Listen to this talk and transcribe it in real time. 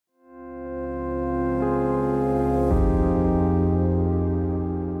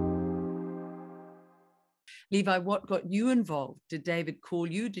Levi, what got you involved? Did David call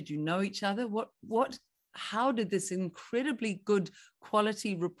you? Did you know each other? How did this incredibly good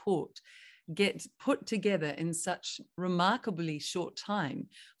quality report get put together in such remarkably short time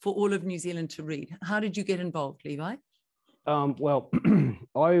for all of New Zealand to read? How did you get involved, Levi? Well,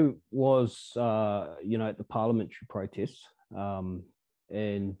 I was, at the parliamentary protests,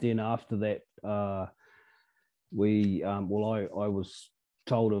 and then after that, I was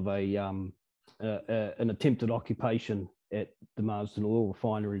told of an attempted occupation at the Marsden Oil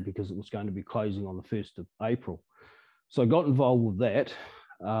Refinery because it was going to be closing on the 1st of April. So I got involved with that,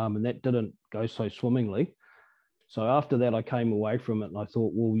 and that didn't go so swimmingly. So after that, I came away from it and I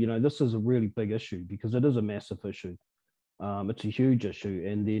thought, well, this is a really big issue because it is a massive issue. It's a huge issue.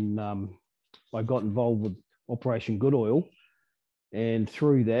 And then I got involved with Operation Good Oil. And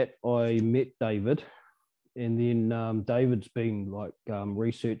through that, I met David. And then David's been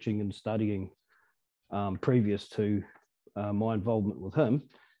researching and studying previous to my involvement with him.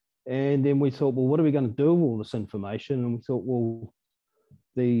 And then we thought, well, what are we going to do with all this information? And we thought, well,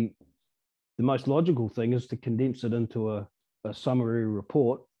 the most logical thing is to condense it into a summary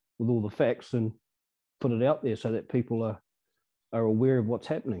report with all the facts and put it out there so that people are aware of what's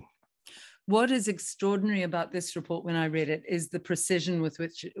happening. What is extraordinary about this report when I read it is the precision with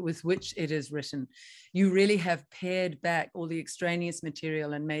which it is written. You really have pared back all the extraneous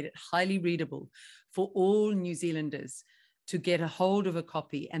material and made it highly readable for all New Zealanders to get a hold of a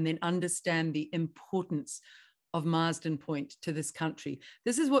copy and then understand the importance of Marsden Point to this country.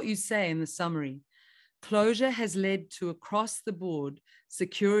 This is what you say in the summary. Closure has led to across the board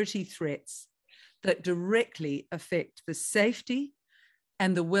security threats that directly affect the safety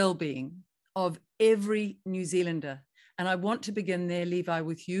and the well-being of every New Zealander. And I want to begin there, Levi,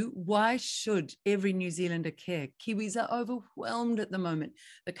 with you. Why should every New Zealander care? Kiwis are overwhelmed at the moment.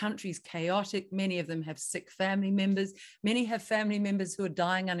 The country's chaotic. Many of them have sick family members. Many have family members who are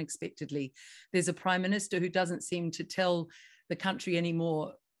dying unexpectedly. There's a prime minister who doesn't seem to tell the country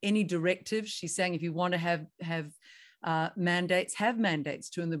anymore any directives. She's saying if you want to have mandates, have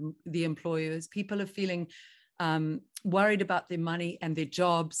mandates to the employers. People are feeling worried about their money and their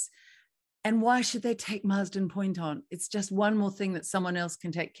jobs. And why should they take Marsden Point on? It's just one more thing that someone else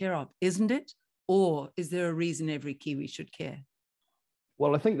can take care of, isn't it? Or is there a reason every Kiwi should care?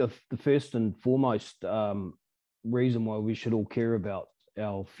 Well, I think the first and foremost reason why we should all care about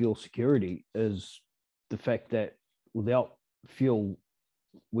our fuel security is the fact that without fuel,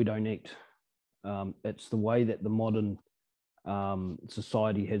 we don't eat. It's the way that the modern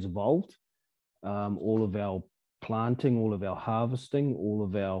society has evolved. All of our planting, all of our harvesting, all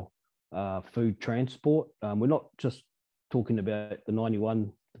of our food transport. We're not just talking about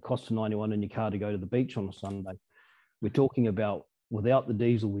the cost of 91 in your car to go to the beach on a Sunday. We're talking about without the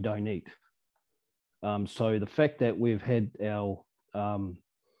diesel, we don't eat. So the fact that we've had our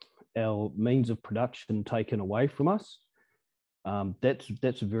means of production taken away from us,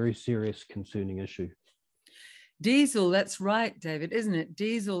 that's a very serious, concerning issue. Diesel, that's right, David, isn't it?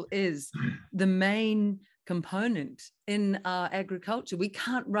 Diesel is the main component in our agriculture. We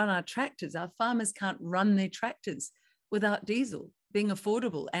can't run our tractors. Our farmers can't run their tractors without diesel being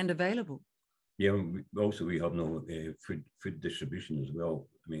affordable and available. Yeah, we have no food distribution as well.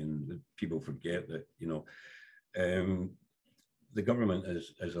 I mean, people forget that, the government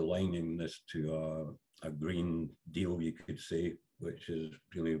is aligning this to a green deal, you could say, which is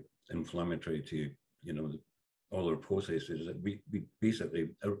really inflammatory to, all our processes. That we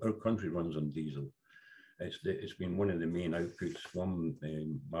basically, our country runs on diesel. It's been one of the main outputs from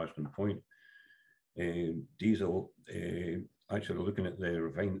Marsden Point. Diesel, actually looking at the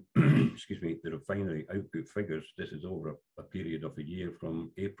refinery output figures, this is over a period of a year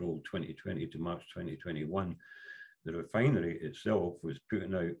from April 2020 to March 2021. The refinery itself was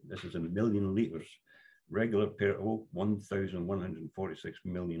putting out, this is in million litres, regular petrol, 1,146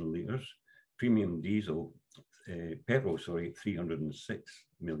 million litres, premium diesel, petrol, 306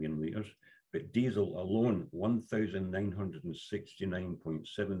 million litres, but diesel alone,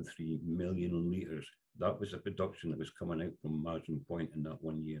 1,969.73 million litres. That was the production that was coming out from Marsden Point in that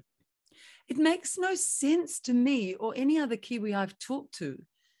 1 year. It makes no sense to me or any other Kiwi I've talked to,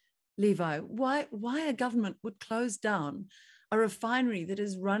 Levi, why a government would close down a refinery that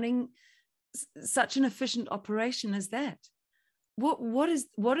is running such an efficient operation as that. What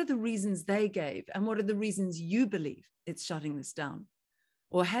are the reasons they gave, and what are the reasons you believe it's shutting this down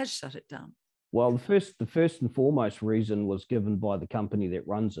or has shut it down? Well, the first and foremost reason was given by the company that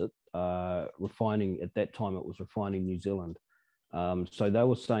runs it, refining, at that time it was Refining New Zealand. So they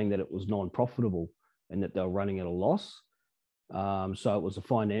were saying that it was non-profitable and that they were running at a loss. So it was a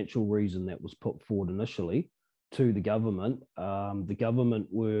financial reason that was put forward initially. to the government. The government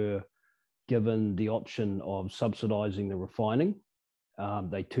were given the option of subsidising the refining.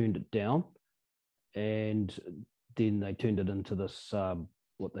 They turned it down, and then they turned it into this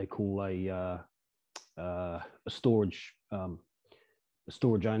what they call a storage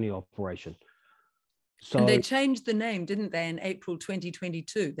only operation. So, and they changed the name, didn't they, in April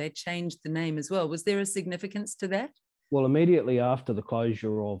 2022? They changed the name as well. Was there a significance to that? Well, immediately after the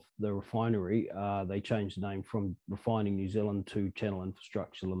closure of the refinery, they changed the name from Refining New Zealand to Channel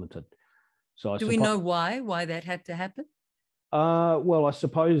Infrastructure Limited. So do we know why that had to happen? Well, I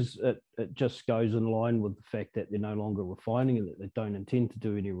suppose it just goes in line with the fact that they're no longer refining and that they don't intend to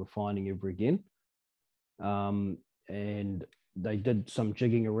do any refining ever again. And they did some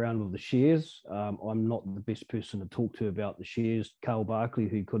jigging around with the shares. I'm not the best person to talk to about the shares. Karl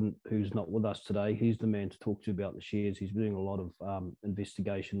Barkley, who's not with us today, he's the man to talk to about the shares. He's doing a lot of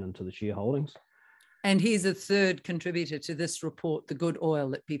investigation into the shareholdings. And he's a third contributor to this report, The Good Oil,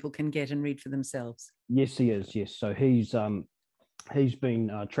 that people can get and read for themselves. Yes, he is. Yes. So he's been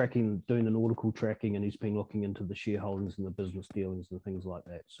tracking, doing the nautical tracking, and he's been looking into the shareholdings and the business dealings and things like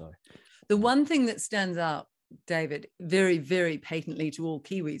that. So the one thing that stands out, David, very, very patently to all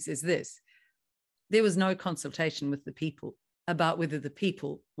Kiwis is this: there was no consultation with the people about whether the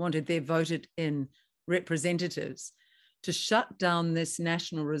people wanted their voted in representatives to shut down this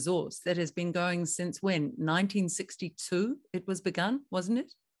national resource that has been going since when? 1962 it was begun, wasn't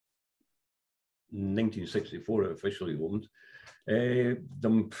it? 1964 it officially opened. There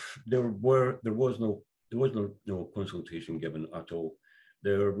was no consultation given at all.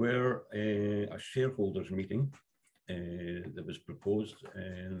 There were a shareholders meeting that was proposed,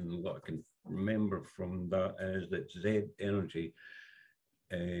 and what I can remember from that is that Z Energy,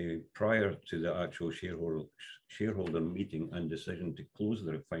 prior to the actual shareholder meeting and decision to close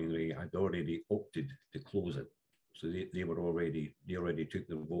the refinery, had already opted to close it. So they already took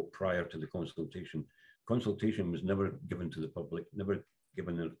the vote prior to the consultation. Consultation was never given to the public, never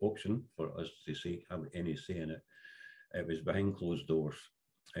given an option for us to have any say in it. It was behind closed doors.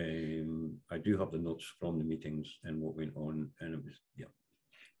 I do have the notes from the meetings and what went on, and it was, yeah.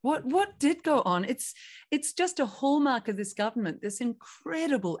 What did go on? It's just a hallmark of this government, this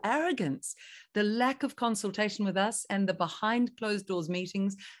incredible arrogance, the lack of consultation with us and the behind closed doors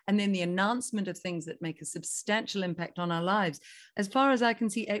meetings, and then the announcement of things that make a substantial impact on our lives. As far as I can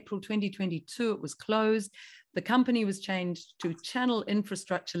see, April 2022, it was closed. The company was changed to Channel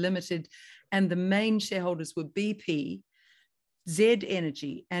Infrastructure Limited, and the main shareholders were BP, Z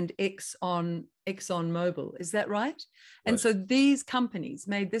Energy, and ExxonMobil. Is that right? Yes. And so these companies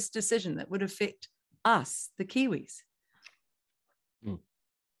made this decision that would affect us, the Kiwis.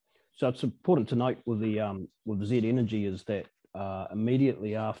 So it's important to note with the Z Energy is that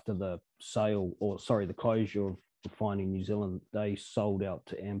immediately after the the closure of Refining New Zealand, they sold out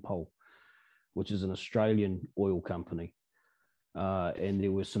to Ampol, which is an Australian oil company. And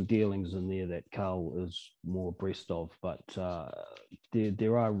there were some dealings in there that Karl is more abreast of, but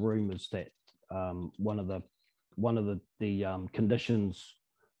there are rumours that one of the conditions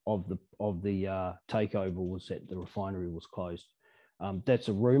of the takeover was that the refinery was closed. That's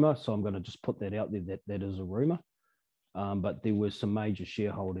a rumour, so I'm going to just put that out there that is a rumour. But there were some major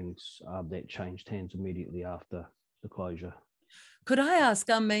shareholdings that changed hands immediately after the closure. Could I ask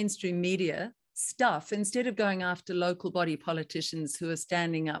our mainstream media stuff, instead of going after local body politicians who are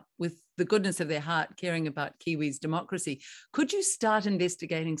standing up with the goodness of their heart, caring about Kiwis' democracy, could you start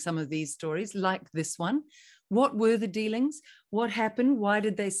investigating some of these stories like this one? What were the dealings? What happened? Why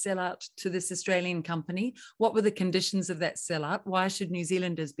did they sell out to this Australian company? What were the conditions of that sellout? Why should New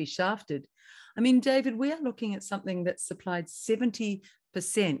Zealanders be shafted? I mean, David, we are looking at something that supplied 70%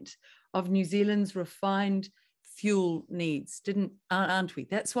 of New Zealand's refined fuel needs, aren't we?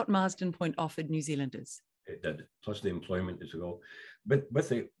 That's what Marsden Point offered New Zealanders. It did, plus the employment as well. But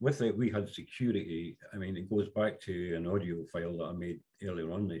with it, we had security. I mean, it goes back to an audio file that I made earlier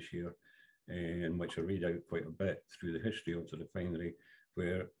on this year, in which I read out quite a bit through the history of the refinery,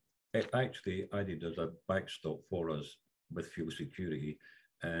 where it actually added as a backstop for us with fuel security.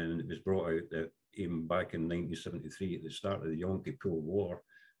 And it was brought out that even back in 1973, at the start of the Yom-Kippur War,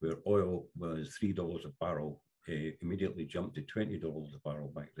 where oil was $3 a barrel, immediately jumped to $20 a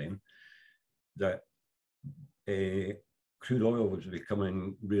barrel back then, that crude oil was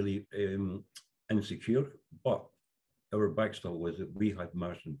becoming really insecure, but our backstop was that we had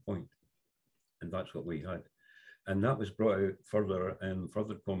Marsden Point, and that's what we had. And that was brought out further in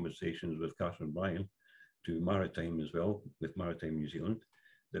further conversations with Catherine Ryan to Maritime as well, with Maritime New Zealand,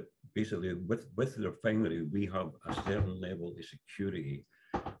 that basically with the refinery, we have a certain level of security.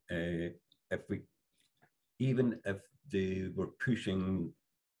 If we, even if they were pushing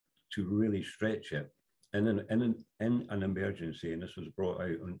to really stretch it in an emergency, and this was brought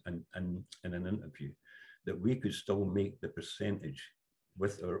out in an interview, that we could still make the percentage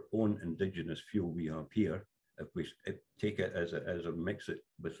with our own indigenous fuel we have here, if we take it as a mix it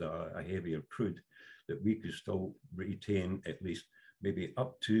with a heavier crude, that we could still retain at least maybe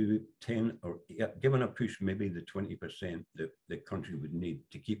up to 10 or given a push, maybe the 20% that the country would need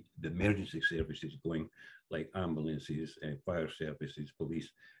to keep the emergency services going, like ambulances, fire services, police,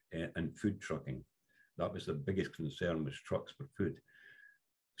 and food trucking. That was the biggest concern, was trucks for food.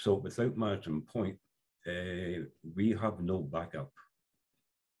 So without Marsden Point, we have no backup.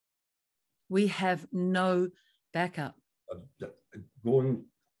 We have no backup. Going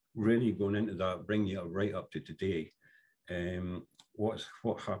into that, bring you right up to today.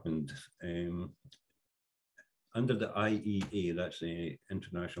 What happened under the IEA, that's the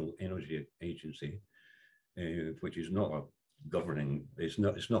International Energy Agency, which is not a governing, it's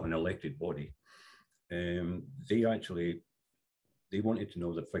not an elected body. They wanted to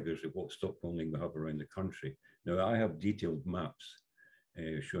know the figures of what stockpiling we have around the country. Now, I have detailed maps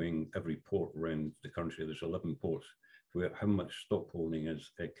showing every port around the country. There's 11 ports where how much stockpiling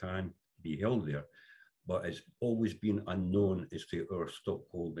can be held there, but it's always been unknown as to our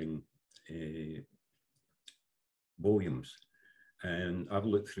stockholding volumes. And I've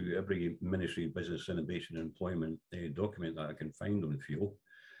looked through every Ministry of Business, Innovation and Employment document that I can find on fuel,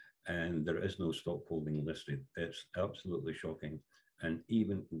 and there is no stockholding listed. It's absolutely shocking. And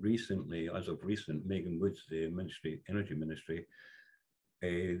even recently, as of recent, Megan Woods, the Energy Ministry,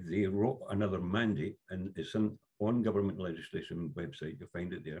 they wrote another mandate, and it's on government legislation website, you'll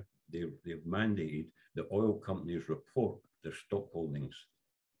find it there. They've mandated that oil companies report their stockholdings.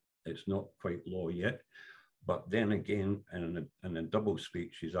 It's not quite law yet, but then again, in a double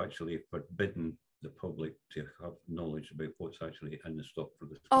speak, she's actually forbidden the public to have knowledge about what's actually in the stock for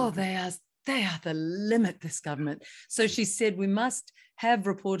this. Oh, they are the limit, this government. So she said we must have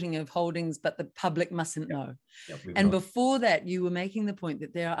reporting of holdings, but the public mustn't know. And before that, you were making the point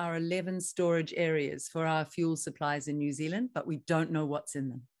that there are 11 storage areas for our fuel supplies in New Zealand, but we don't know what's in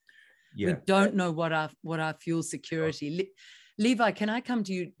them. We don't know what our fuel security. Levi, can I come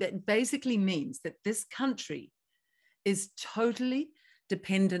to you? That basically means that this country is totally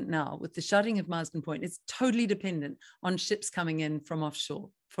dependent now, with the shutting of Marsden Point, it's totally dependent on ships coming in from offshore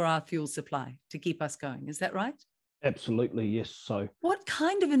for our fuel supply to keep us going. Is that right? Absolutely, yes. So what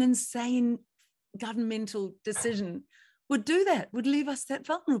kind of an insane governmental decision would do that, would leave us that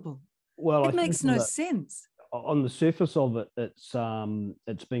vulnerable? Well, it makes no sense. On the surface of it,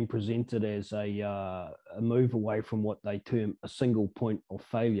 it's being presented as a move away from what they term a single point of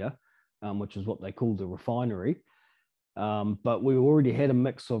failure, which is what they call the refinery. But we already had a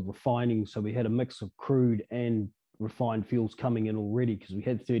mix of refining, so we had a mix of crude and refined fuels coming in already, because we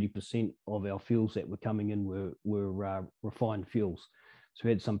had 30% of our fuels that were coming in were refined fuels. So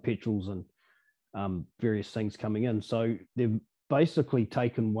we had some petrols and various things coming in. So they've basically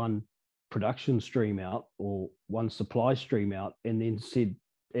taken one production stream out, or one supply stream out, and then said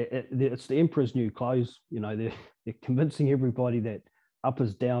it's the emperor's new clothes. You know, they're convincing everybody that up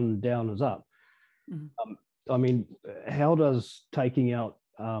is down and down is up. Mm-hmm. I mean, how does taking out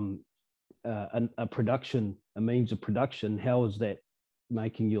a production, a means of production, how is that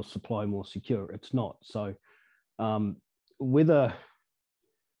making your supply more secure? It's not. So whether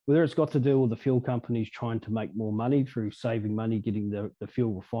it's got to do with the fuel companies trying to make more money through saving money, getting the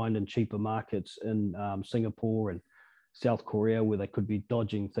fuel refined in cheaper markets in Singapore and South Korea, where they could be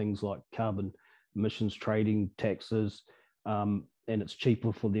dodging things like carbon emissions trading taxes, and it's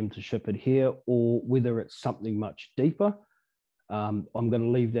cheaper for them to ship it here, or whether it's something much deeper. I'm going to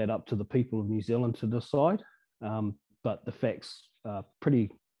leave that up to the people of New Zealand to decide. But the facts are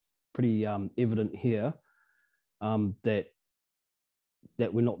pretty evident here, that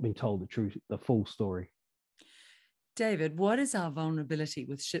we're not being told the full story. David, what is our vulnerability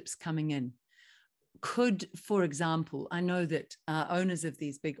with ships coming in? Could, for example, I know that owners of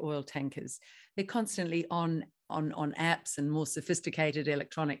these big oil tankers, they're constantly on apps and more sophisticated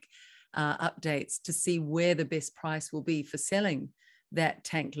electronic updates to see where the best price will be for selling that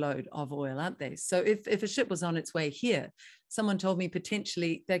tank load of oil, aren't they? So if a ship was on its way here, someone told me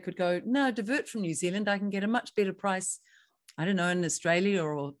potentially they could go, no, divert from New Zealand, I can get a much better price, I don't know, in Australia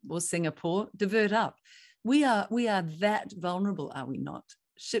or Singapore, divert up. We are that vulnerable, are we not?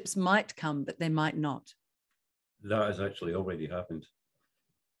 Ships might come, but they might not. That has actually already happened.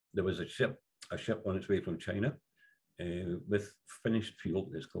 There was a ship on its way from China with finished fuel,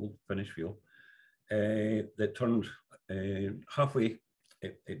 it's called finished fuel, that turned halfway,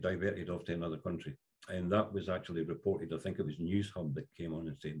 it diverted off to another country. And that was actually reported, I think it was News Hub that came on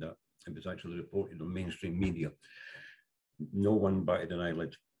and said that. It was actually reported on mainstream media. No one batted an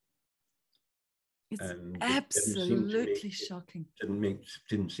eyelid. It's and absolutely shocking.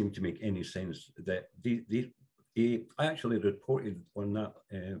 Didn't seem to make any sense that I actually reported on that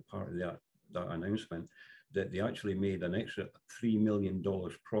part of that announcement that they actually made an extra $3 million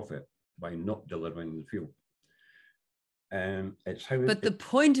profit by not delivering the fuel. It's how. But the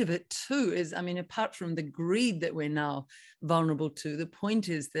point of it too is, I mean, apart from the greed that we're now vulnerable to, the point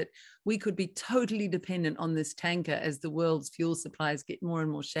is that we could be totally dependent on this tanker as the world's fuel supplies get more and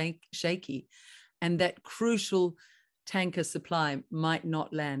more shaky. And that crucial tanker supply might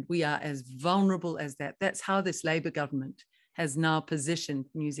not land. We are as vulnerable as that. That's how this Labour government has now positioned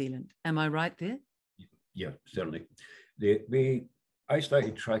New Zealand. Am I right there? Yeah, certainly. I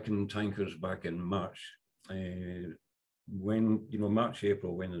started tracking tankers back in March. When, March,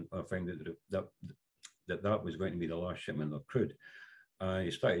 April, when I found that was going to be the last shipment of crude, I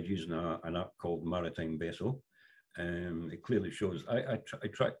started using an app called Maritime Vessel. It clearly shows, I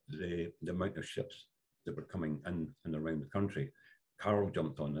tracked the amount of ships that were coming in and around the country. Karl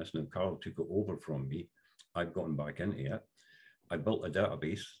jumped on this. Now, Karl took it over from me. I've gotten back into it. I built a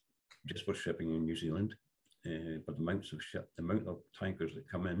database just for shipping in New Zealand, for the amount of tankers that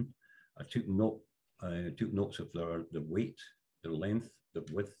come in. I took notes of the weight, their length, the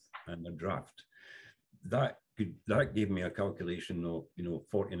width, and the draft. That gave me a calculation of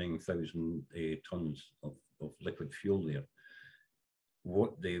 49,000 tons of liquid fuel there.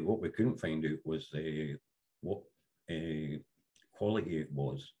 What we couldn't find out was what quality it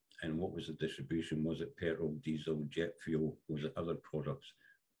was, and what was the distribution. Was it petrol, diesel, jet fuel? Was it other products?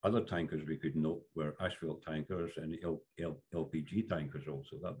 Other tankers we could note were asphalt tankers and LPG tankers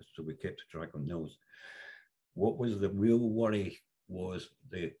also. So we kept track on those. What was the real worry was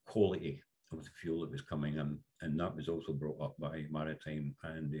the quality of the fuel that was coming in, and that was also brought up by Maritime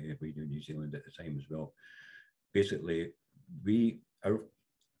and Radio New Zealand at the time as well. Basically, our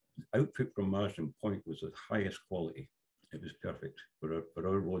output from Marsden Point was the highest quality. It was perfect for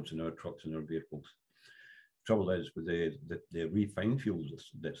our roads and our trucks and our vehicles. Trouble is, with the refined fuels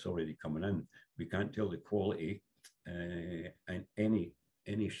that's already coming in, we can't tell the quality, and any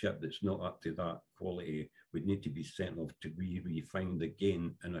ship that's not up to that quality would need to be sent off to be refined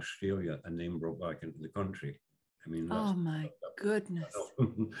again in Australia and then brought back into the country. I mean, oh my goodness.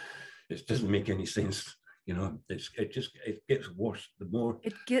 It doesn't make any sense. It gets worse the more.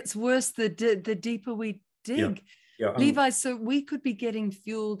 It gets worse the deeper we dig. Yeah, Levi, so we could be getting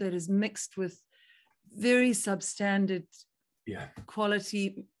fuel that is mixed with very substandard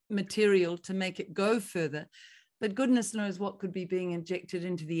quality material to make it go further. But goodness knows what could be being injected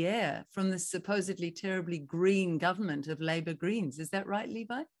into the air from the supposedly terribly green government of Labour Greens. Is that right,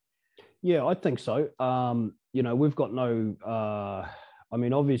 Levi? Yeah, I think so. We've got no,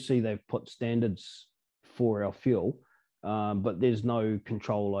 obviously they've put standards for our fuel, but there's no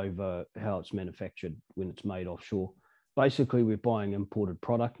control over how it's manufactured when it's made offshore. Basically, we're buying imported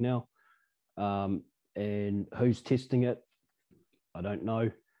product now, and who's testing it, I don't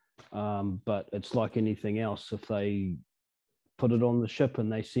know. But it's like anything else. If they put it on the ship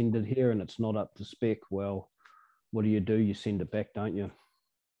and they send it here and it's not up to spec, well, what do? You send it back, don't you?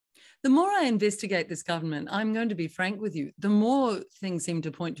 The more I investigate this government, I'm going to be frank with you, the more things seem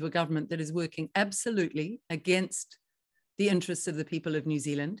to point to a government that is working absolutely against the interests of the people of New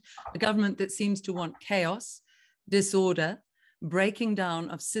Zealand, a government that seems to want chaos, disorder, breaking down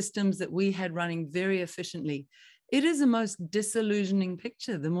of systems that we had running very efficiently. It is a most disillusioning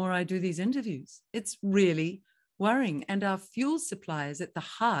picture the more I do these interviews. It's really worrying. And our fuel supply is at the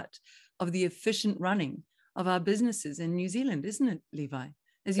heart of the efficient running of our businesses in New Zealand, isn't it, Levi?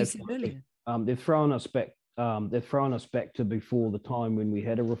 As you said earlier. They've thrown us back. They've thrown us back to before the time when we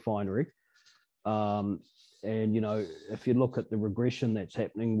had a refinery. And, if you look at the regression that's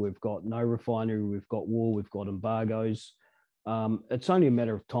happening, we've got no refinery, we've got war, we've got embargoes. It's only a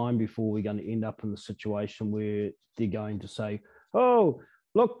matter of time before we're going to end up in the situation where they're going to say, oh,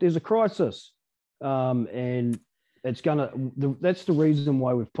 look, there's a crisis. And it's going to, that's the reason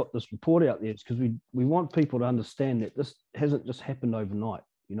why we've put this report out there. It's because we want people to understand that this hasn't just happened overnight.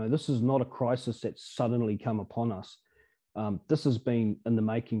 This is not a crisis that's suddenly come upon us. This has been in the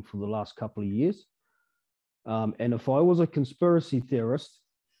making for the last couple of years. And if I was a conspiracy theorist,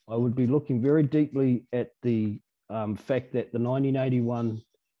 I would be looking very deeply at the fact that the 1981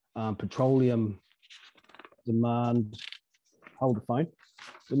 petroleum demand, hold the phone,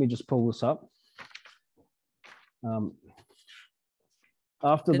 let me just pull this up.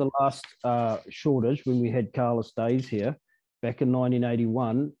 After the last shortage, when we had Carlos days here, back in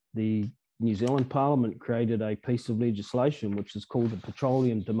 1981, the New Zealand Parliament created a piece of legislation which is called the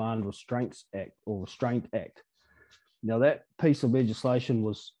Petroleum Demand Restraints Act, or Restraint Act. Now, that piece of legislation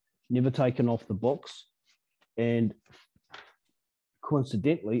was never taken off the books, and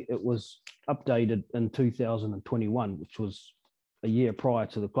coincidentally, it was updated in 2021, which was a year prior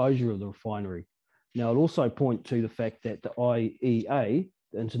to the closure of the refinery. Now, I'd also point to the fact that the IEA,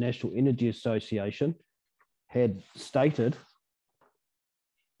 the International Energy Association, had stated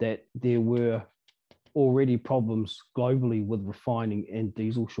that there were already problems globally with refining and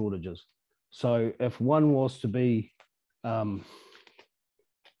diesel shortages. So if one was to be a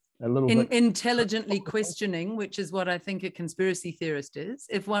little bit intelligently questioning, which is what I think a conspiracy theorist is,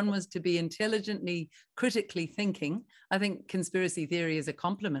 if one was to be intelligently, critically thinking, I think conspiracy theory is a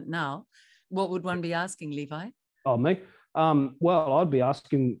compliment now. What would one be asking, Levi? Oh, me? Well, I'd be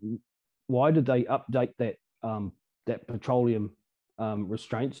asking, why did they update that that Petroleum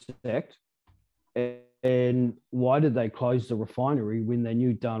Restraints Act, and why did they close the refinery when they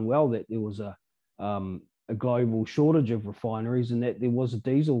knew darn well that there was a global shortage of refineries and that there was a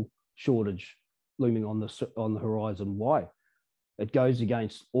diesel shortage looming on the horizon? Why? It goes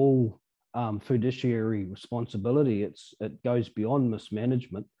against all fiduciary responsibility. It goes beyond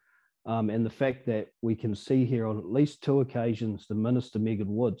mismanagement. And the fact that we can see here on at least two occasions the Minister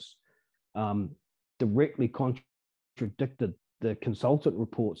Megan Woods directly contradicted the consultant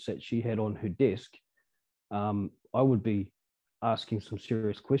reports that she had on her desk, I would be asking some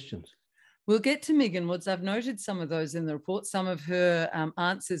serious questions. We'll get to Megan Woods. I've noted some of those in the report, some of her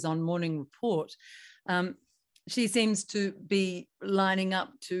answers on Morning Report. She seems to be lining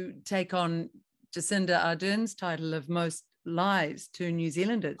up to take on Jacinda Ardern's title of most lies to New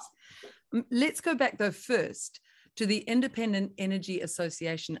Zealanders. Let's go back, though, first to the Independent Energy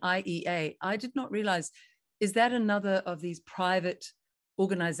Association, IEA. I did not realize, is that another of these private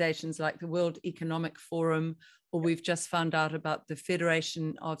organizations like the World Economic Forum, or we've just found out about the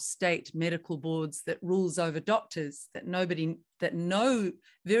Federation of State Medical Boards that rules over doctors, that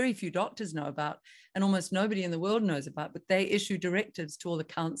very few doctors know about, and almost nobody in the world knows about, but they issue directives to all the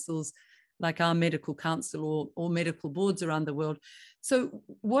councils, like our medical council or medical boards around the world. So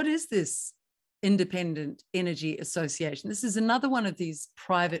what is this Independent Energy Association? This is another one of these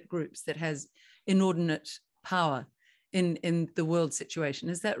private groups that has inordinate power in the world situation.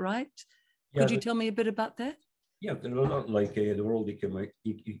 Is that right? Yeah, could you tell me a bit about that? Yeah, they're a lot like the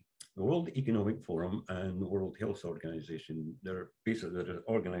World Economic Forum and the World Health Organization. They're basically an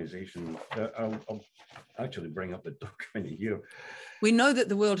organization. I'll actually bring up the document here. We know that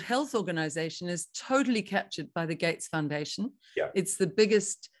the World Health Organization is totally captured by the Gates Foundation. Yeah. It's the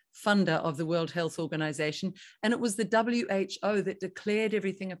biggest funder of the World Health Organization. And it was the WHO that declared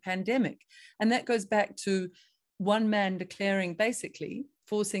everything a pandemic. And that goes back to one man declaring, basically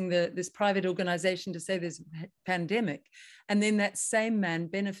forcing this private organization to say there's a pandemic. And then that same man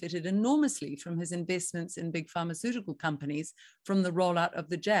benefited enormously from his investments in big pharmaceutical companies from the rollout of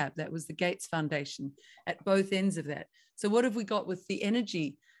the jab. That was the Gates Foundation at both ends of that. So what have we got with the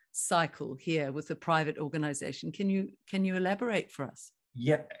energy cycle here with the private organization? Can you elaborate for us?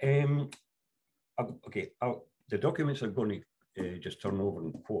 Yeah, okay, the documents are going to just turn over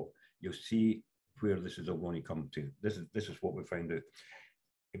and quote. You'll see where this is all going to come to. This is what we found out.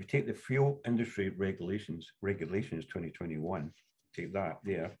 If you take the fuel industry regulations 2021, take that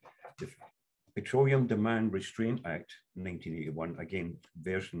there, the Petroleum Demand Restraint Act 1981, again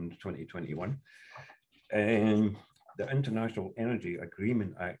version 2021, and the International Energy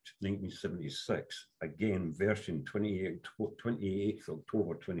Agreement Act 1976, again version 28th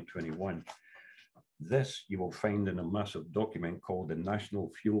October 2021. This you will find in a massive document called the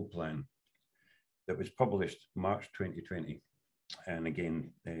National Fuel Plan that was published March 2020. And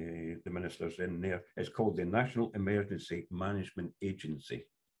again, the minister's in there. It's called the National Emergency Management Agency.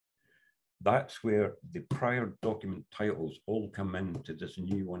 That's where the prior document titles all come into this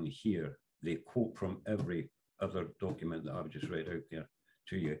new one here. They quote from every other document that I've just read out there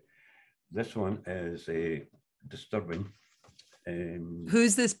to you. This one is disturbing.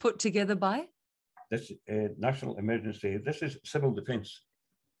 Who's this put together by? This National Emergency, this is Civil Defence.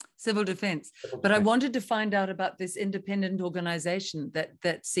 Civil Defence. But I wanted to find out about this independent organization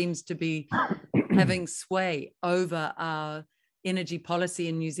that seems to be having sway over our energy policy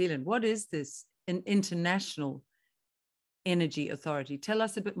in New Zealand. What is this, an International Energy Authority? Tell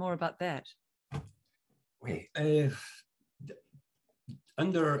us a bit more about that. Okay.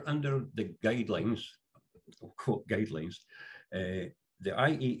 Under the guidelines, quote guidelines, the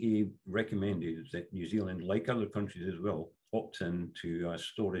IEA recommended that New Zealand, like other countries as well, opt in to a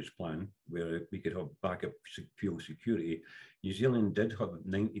storage plan where we could have backup fuel security, New Zealand did have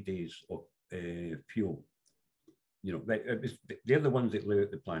 90 days of fuel. You know, they're the ones that lay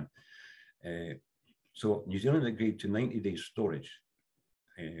out the plan. So New Zealand agreed to 90 days storage.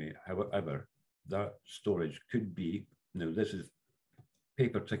 However, that storage could be, now this is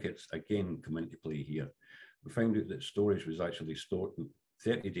paper tickets again come into play here. We found out that storage was actually stored in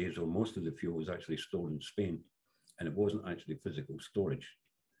 30 days, or most of the fuel was actually stored in Spain, and it wasn't actually physical storage.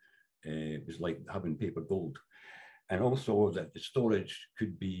 It was like having paper gold. And also that the storage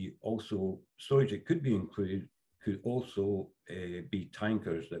could be also, storage that could be included could also be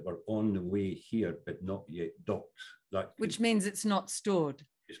tankers that were on the way here, but not yet docked. Which means it's not stored.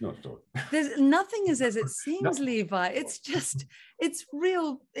 It's not stored. There's nothing is as it seems, No. Levi. It's just, it's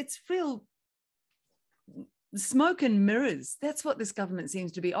real smoke and mirrors. That's what this government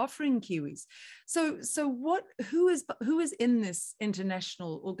seems to be offering Kiwis. So who is in this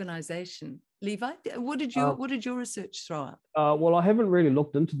international organization? Levi, what did your research throw up? Well, I haven't really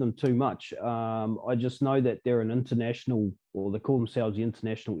looked into them too much. I just know that they're an international, or they call themselves the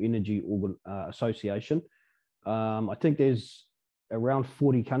International Energy Association. I think there's around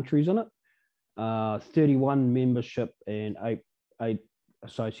 40 countries in it, 31 membership and eight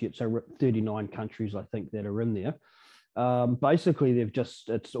associates, so 39 countries, I think, that are in there. Basically,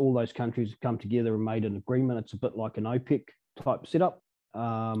 it's all those countries have come together and made an agreement. It's a bit like an OPEC type setup.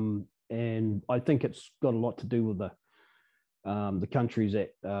 And I think it's got a lot to do with the countries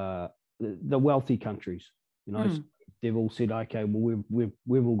that the wealthy countries, you know. So they've all said, okay, well,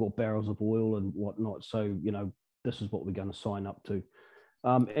 we've all got barrels of oil and whatnot, so you know, this is what we're going to sign up to.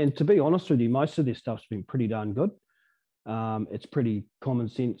 And to be honest with you, most of this stuff's been pretty darn good. It's pretty common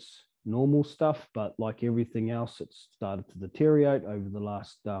sense, normal stuff, but like everything else, it's started to deteriorate over the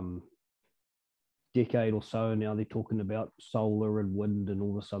last decade or so. Now they're talking about solar and wind and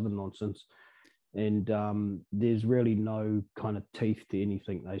all this other nonsense, and there's really no kind of teeth to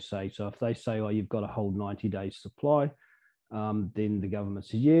anything they say. So if they say, oh, you've got to hold 90 days supply, then the government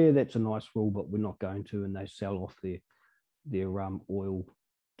says, yeah, that's a nice rule, but we're not going to, and they sell off their oil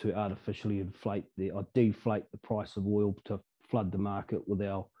to artificially inflate or deflate the price of oil to flood the market with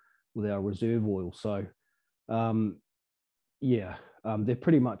our reserve oil. So they're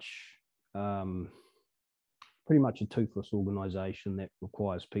pretty much a toothless organization that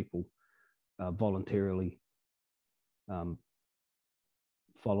requires people voluntarily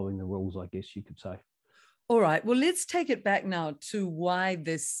following the rules, I guess you could say. All right, well, let's take it back now to why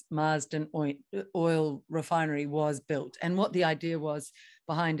this Marsden Oil Refinery was built and what the idea was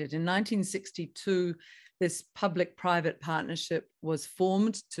behind it. In 1962, this public-private partnership was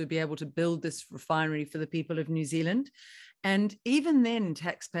formed to be able to build this refinery for the people of New Zealand. And even then,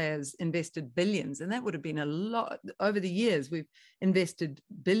 taxpayers invested billions, and that would have been a lot. Over the years, we've invested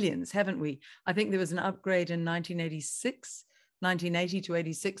billions, haven't we? I think there was an upgrade in 1980 to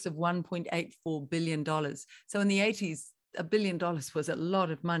 86 of $1.84 billion. So in the 80s, $1 billion was a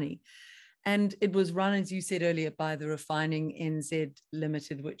lot of money. And it was run, as you said earlier, by the Refining NZ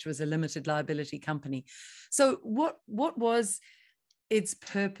Limited, which was a limited liability company. So what was its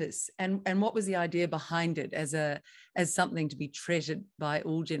purpose, and what was the idea behind it as something to be treasured by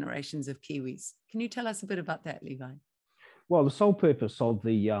all generations of Kiwis? Can you tell us a bit about that, Levi? Well, the sole purpose of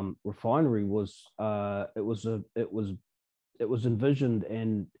the refinery was it was envisioned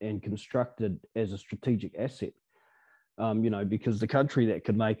and constructed as a strategic asset, because the country that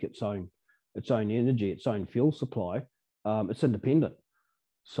could make its own energy, its own fuel supply, it's independent.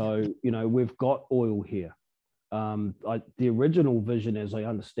 So, we've got oil here. The original vision, as I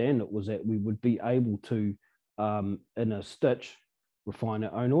understand it, was that we would be able to, in a stitch, refine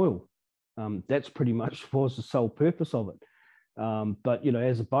our own oil. That's pretty much was the sole purpose of it. But,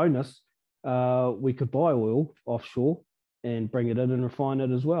 as a bonus, we could buy oil offshore and bring it in and refine it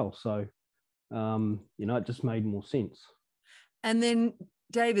as well. So, it just made more sense. And then,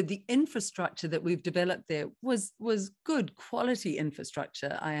 David, the infrastructure that we've developed there was good quality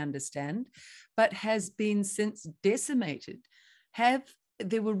infrastructure, I understand, but has been since decimated.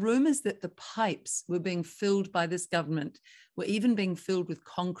 There were rumors that the pipes were being filled by this government, were even being filled with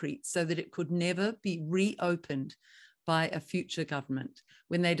concrete so that it could never be reopened by a future government.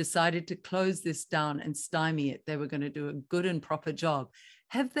 When they decided to close this down and stymie it, they were going to do a good and proper job.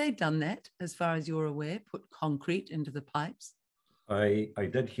 Have they done that, as far as you're aware, put concrete into the pipes? I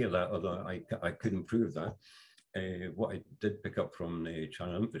did hear that, although I couldn't prove that. What I did pick up from the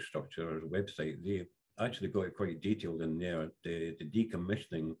Channel Infrastructure website, they actually got it quite detailed in there, the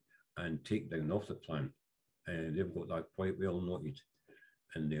decommissioning and takedown of the plant. They've got that quite well noted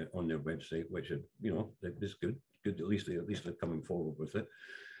on their website, which is, is good. good. At least they're coming forward with it.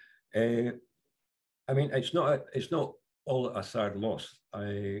 I mean, it's not all a sad loss.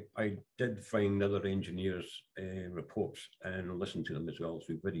 I did find other engineers' reports and listen to them as well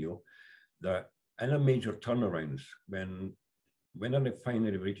through video, that in a major turnarounds, when a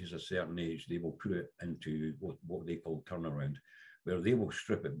refinery reaches a certain age, they will put it into what they call turnaround, where they will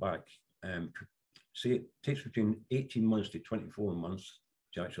strip it back. Say it takes between 18 months to 24 months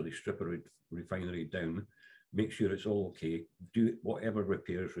to actually strip a refinery down, make sure it's all okay, do whatever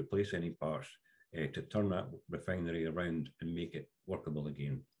repairs, replace any parts, to turn that refinery around and make it workable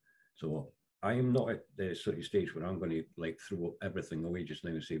again. So I am not at the sort of stage where I'm going to like throw everything away just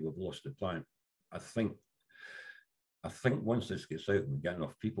now and say we've lost the plant. I think once this gets out, we get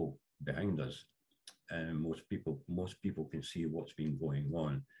enough people behind us, and most people can see what's been going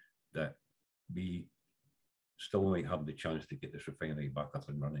on, that we still might have the chance to get this refinery back up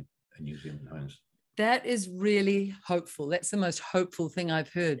and running in New Zealand hands. That is really hopeful. That's the most hopeful thing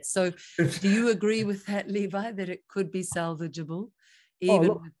I've heard. So do you agree with that, Levi, that it could be salvageable,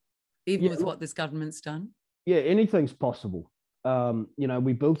 even with what this government's done? Yeah, anything's possible.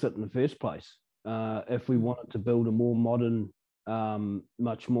 We built it in the first place. If we wanted to build a more modern,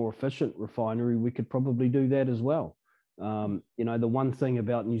 much more efficient refinery, we could probably do that as well. The one thing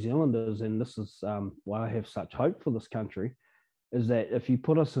about New Zealanders, and this is why I have such hope for this country, is that if you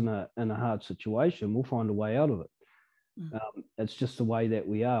put us in a hard situation, we'll find a way out of it. It's just the way that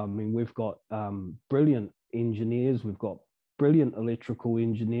we are. I mean, we've got brilliant engineers, we've got brilliant electrical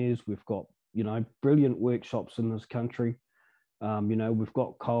engineers, we've got, brilliant workshops in this country. We've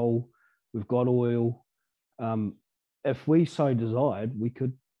got coal, we've got oil. If we so desired, we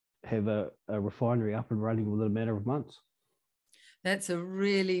could have a refinery up and running within a matter of months. That's a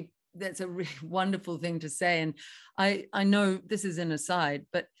really wonderful thing to say. And I know this is an aside,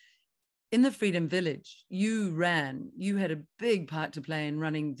 but in the Freedom Village, you had a big part to play in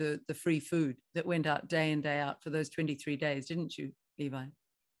running the free food that went out day in, day out for those 23 days, didn't you, Levi?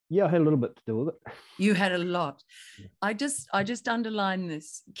 Yeah, I had a little bit to do with it. You had a lot. Yeah. I just underline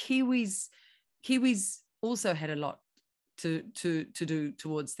this. Kiwis also had a lot to do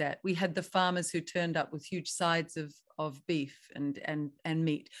towards that. We had the farmers who turned up with huge sides of beef and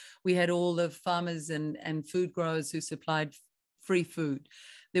meat. We had all the farmers and food growers who supplied free food.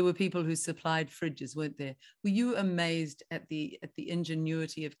 There were people who supplied fridges, weren't there? Were you amazed at the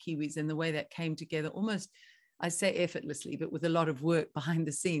ingenuity of Kiwis and the way that came together almost, I say effortlessly, but with a lot of work behind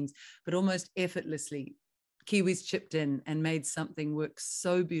the scenes, but almost effortlessly? Kiwis chipped in and made something work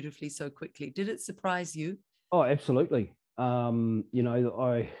so beautifully, so quickly. Did it surprise you? Oh, absolutely. The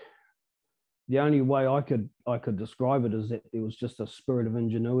only way I could describe it is that there was just a spirit of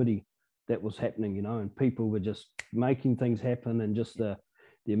ingenuity that was happening, and people were just making things happen, and just the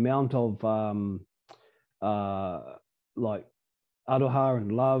amount of like aroha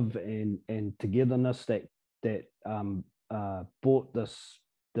and love and togetherness that brought this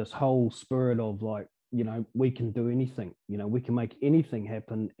whole spirit of, like, we can do anything, we can make anything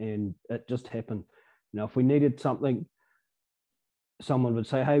happen, and it just happened. If we needed something, someone would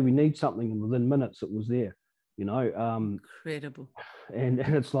say, hey, we need something, and within minutes it was there, Incredible. And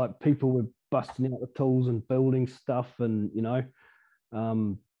it's like people were busting out the tools and building stuff, and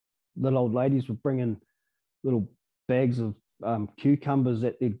little old ladies were bringing little bags of cucumbers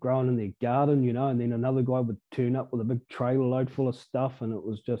that they'd grown in their garden, and then another guy would turn up with a big trailer load full of stuff, and it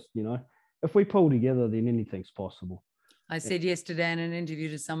was just, if we pull together, then anything's possible. I said yesterday in an interview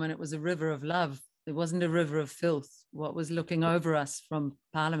to someone, it was a river of love. It wasn't a river of filth. What was looking over us from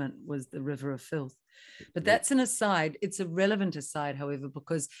Parliament was the river of filth. But that's an aside. It's a relevant aside, however,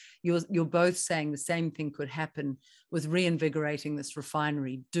 because you're both saying the same thing could happen with reinvigorating this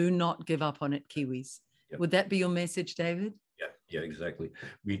refinery. Do not give up on it, Kiwis. Yep. Would that be your message, David? Yeah, exactly.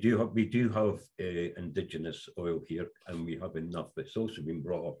 We do have indigenous oil here, and we have enough. It's also been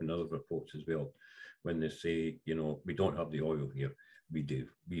brought up in other reports as well, when they say, we don't have the oil here. We do.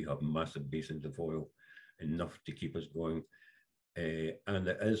 We have massive basins of oil, enough to keep us going. And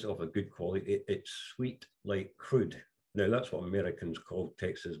it is of a good quality. It's sweet like crude. Now, that's what Americans call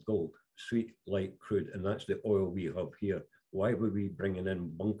Texas gold, sweet like crude. And that's the oil we have here. Why were we bringing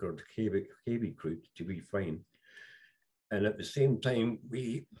in bunkered heavy crude to refine? And at the same time,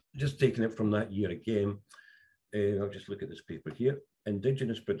 we just taking it from that year again. I'll just look at this paper here.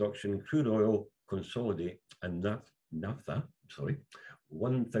 Indigenous production, crude oil, consolidate, and naphtha,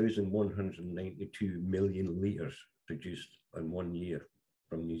 1,192 million litres produced in 1 year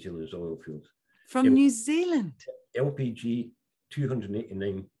from New Zealand's oil fields. From New Zealand? LPG,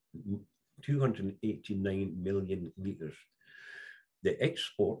 289 million litres. The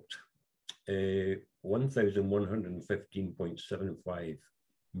export 1,115.75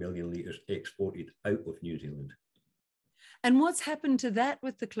 million litres exported out of New Zealand. And what's happened to that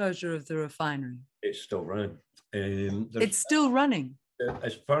with the closure of the refinery? It's still running. It's still running.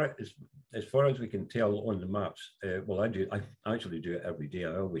 As far as we can tell on the maps, well, I actually do it every day.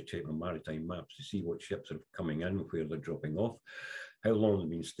 I always check my maritime maps to see what ships are coming in, where they're dropping off, how long they've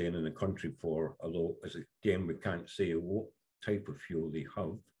been staying in the country for, although, again, we can't say what type of fuel they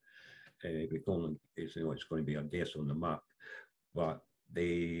have. We can only, it's going to be a guess on the map, but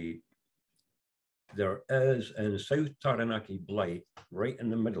there is in South Taranaki Blight, right in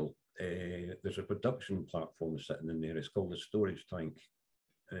the middle, there's a production platform sitting in there. It's called the storage tank.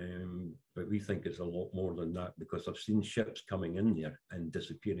 But we think it's a lot more than that, because I've seen ships coming in there and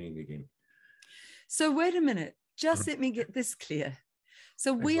disappearing again. So wait a minute, just let me get this clear.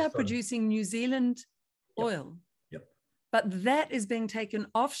 So we are producing New Zealand oil, but that is being taken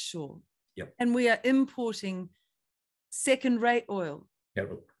offshore, and we are importing second-rate oil.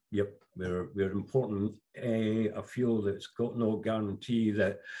 Yep, we're importing a fuel that's got no guarantee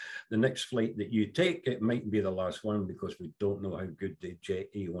that the next flight that you take, it might be the last one, because we don't know how good the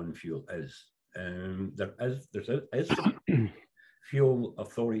Jet A1 fuel is. There is some fuel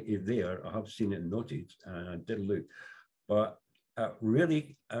authority there. I have seen it noted, and I did look, but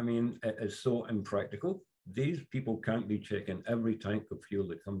really, I mean, it is so impractical. These people can't be checking every tank of fuel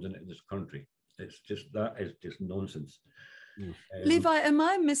that comes into this country. That is just nonsense. Levi, am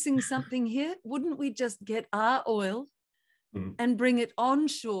I missing something here? Wouldn't we just get our oil and bring it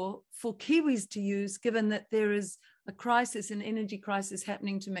onshore for Kiwis to use, given that there is a crisis, an energy crisis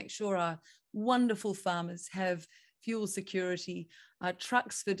happening, to make sure our wonderful farmers have fuel security, our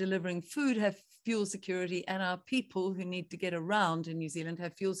trucks for delivering food have fuel security, and our people who need to get around in New Zealand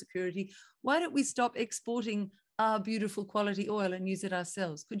have fuel security? Why don't we stop exporting our beautiful quality oil and use it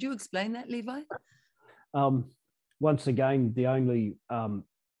ourselves? Could you explain that, Levi? Once again, the only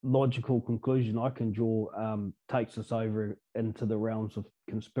logical conclusion I can draw takes us over into the realms of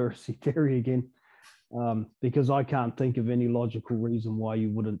conspiracy theory again, because I can't think of any logical reason why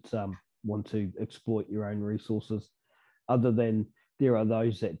you wouldn't want to exploit your own resources, other than there are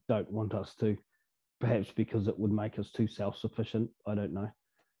those that don't want us to, perhaps because it would make us too self-sufficient. I don't know.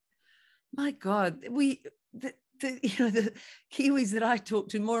 My God, the Kiwis that I talk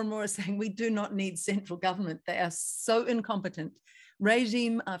to more and more are saying we do not need central government. They are so incompetent.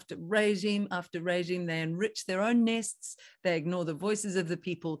 Regime after regime after regime, they enrich their own nests, they ignore the voices of the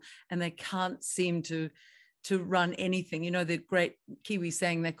people, and they can't seem to run anything. You know, the great Kiwi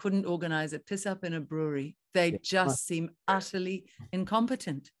saying they couldn't organize a piss up in a brewery. They just seem utterly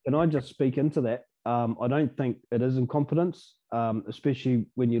incompetent. Can I just speak into that? I don't think it is incompetence, especially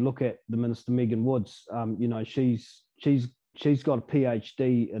when you look at the Minister Megan Woods. You know, she's got a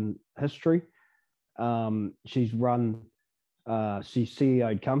PhD in history. She's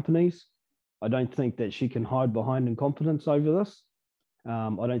CEO'd companies. I don't think that she can hide behind incompetence over this.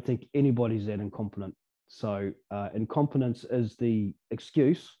 I don't think anybody's that incompetent. So incompetence is the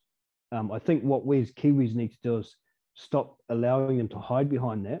excuse. I think what we as Kiwis need to do is stop allowing them to hide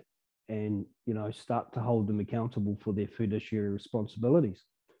behind that, and, you know, start to hold them accountable for their fiduciary responsibilities.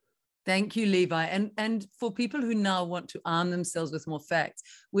 Thank you, Levi. And for people who now want to arm themselves with more facts,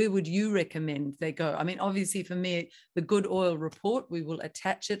 where would you recommend they go? I mean, obviously for me, the Good Oil Report, we will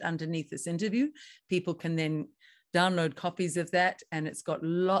attach it underneath this interview. People can then download copies of that, and it's got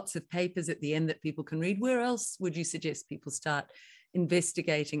lots of papers at the end that people can read. Where else would you suggest people start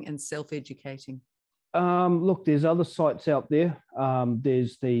investigating and self-educating? Look, there's other sites out there.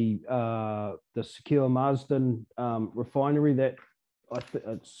 There's the Secure Marsden refinery that I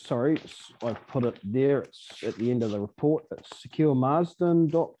put it there. It's at the end of the report. It's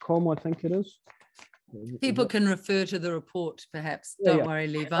securemarsden.com, I think it is. People can refer to the report, perhaps. Don't worry,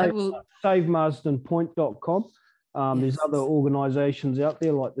 Levi. SaveMarsdenPoint.com. There's other organisations out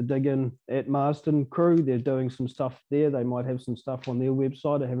there like the Dig-In at Marsden crew. They're doing some stuff there. They might have some stuff on their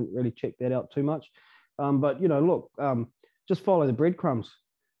website. I haven't really checked that out too much. But, you know, look, just follow the breadcrumbs.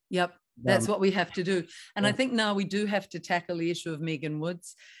 Yep, that's what we have to do. And I think now we do have to tackle the issue of Megan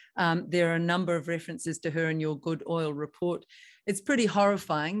Woods. There are a number of references to her in your Good Oil Report. It's pretty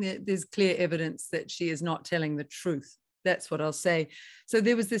horrifying. There's clear evidence that she is not telling the truth. That's what I'll say. So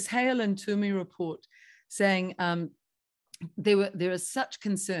there was this Hale and Toomey report saying there are such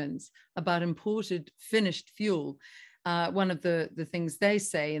concerns about imported finished fuel. One of the things they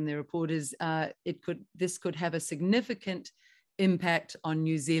say in their report is this could have a significant impact on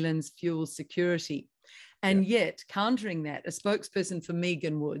New Zealand's fuel security. And yet, countering that, a spokesperson for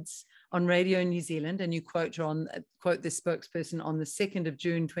Megan Woods on Radio New Zealand, and you quote the spokesperson on the 2nd of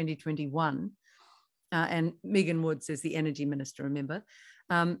June 2021, and Megan Woods is the energy minister, remember,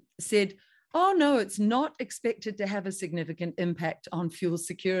 said, oh no, it's not expected to have a significant impact on fuel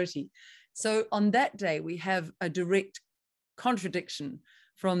security. So on that day, we have a direct contradiction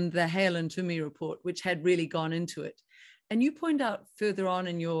from the Hale and Toomey report, which had really gone into it. And you point out further on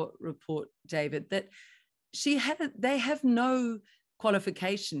in your report, David, that they have no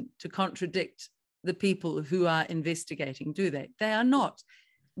qualification to contradict the people who are investigating, do they? They are not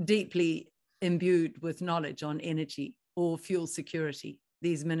deeply imbued with knowledge on energy or fuel security,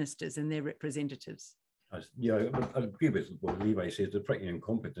 these ministers and their representatives. Yeah, I agree with what Levi says. They're pretty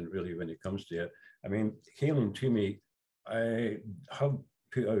incompetent, really, when it comes to it. I mean, Hale and Toomey, I have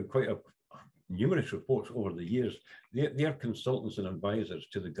put out quite numerous reports over the years. They're consultants and advisors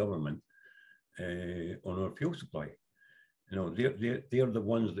to the government on our fuel supply. You know, they're the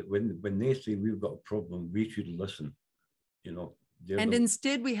ones that when they say we've got a problem, we should listen. You know, and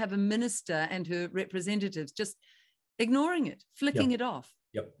instead we have a minister and her representatives just ignoring it, flicking it off.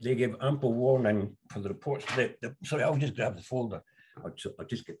 Yep, they gave ample warning for the reports. Sorry, I'll just grab the folder. I'll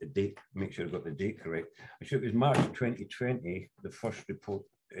just get the date, make sure I've got the date correct. I'm sure it was March 2020, the first report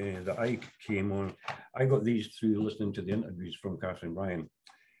that I came on. I got these through listening to the interviews from Catherine Ryan.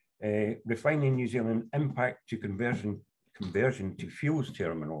 Refining New Zealand impact to conversion to fuels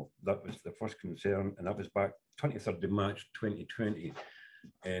terminal. That was the first concern, and that was back 23rd of March 2020.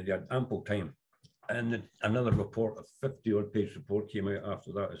 They had ample time. And another report, a 50-odd page report, came out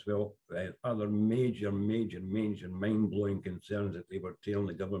after that as well. Other major, mind-blowing concerns that they were telling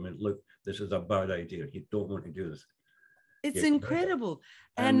the government, look, this is a bad idea. You don't want to do this. It's incredible.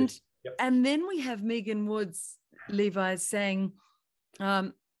 And then we have Megan Woods, Levi, saying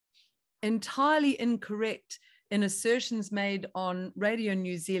entirely incorrect in assertions made on Radio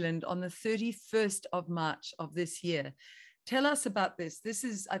New Zealand on the 31st of March of this year. Tell us about this. This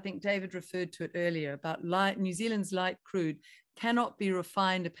is, I think David referred to it earlier, about New Zealand's light crude cannot be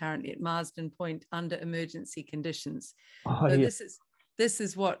refined apparently at Marsden Point under emergency conditions. Oh, so yes. this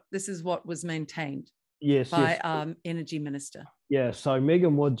is what was maintained by energy minister. Yeah. So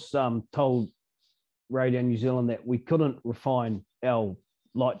Megan Woods told Radio New Zealand that we couldn't refine our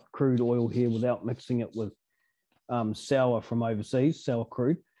light crude oil here without mixing it with sour from overseas, sour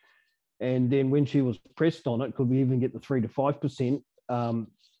crude. And then when she was pressed on it, could we even get the 3 to 5%?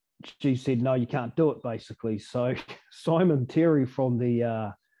 She said, no, you can't do it, basically. So Simon Terry from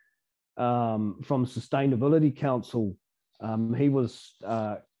the Sustainability Council, he was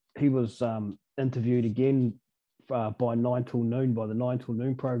interviewed again by 9 till noon, by the 9 till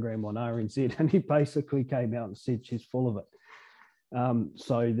noon program on RNZ, and he basically came out and said she's full of it.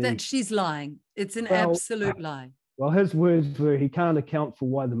 That she's lying. It's an absolute lie. Well, his words were he can't account for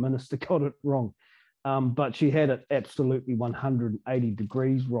why the minister got it wrong, but she had it absolutely 180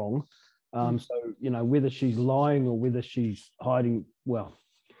 degrees wrong. So, you know, whether she's lying or whether she's hiding, well,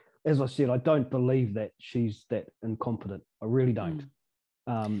 as I said, I don't believe that she's that incompetent. I really don't.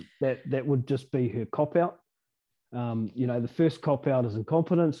 That would just be her cop-out. You know, the first cop-out is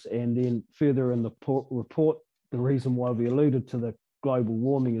incompetence, and then further in the report, the reason why we alluded to the global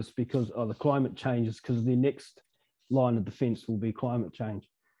warming is because of the climate change, is because the next line of defense will be climate change.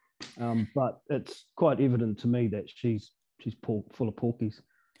 But it's quite evident to me that she's full of porkies.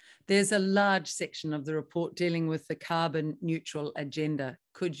 There's a large section of the report dealing with the carbon neutral agenda.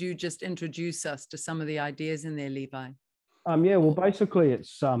 Could you just introduce us to some of the ideas in there, Levi? Yeah, well, basically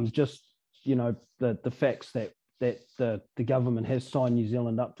it's just, you know, the facts that the government has signed New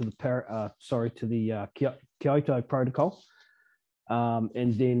Zealand up to the Kyoto Protocol,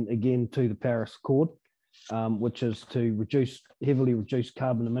 and then again to the Paris Accord, which is to heavily reduce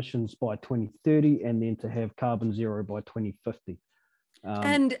carbon emissions by 2030, and then to have carbon zero by 2050.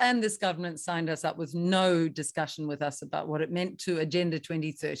 And this government signed us up with no discussion with us about what it meant to Agenda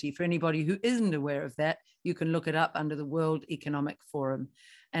 2030. For anybody who isn't aware of that, you can look it up under the World Economic Forum,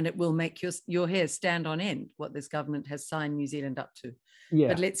 and it will make your hair stand on end what this government has signed New Zealand up to. Yeah.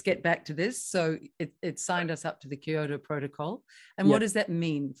 But let's get back to this. So it signed us up to the Kyoto Protocol. And what does that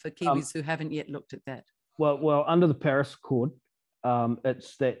mean for Kiwis who haven't yet looked at that? Well, under the Paris Accord,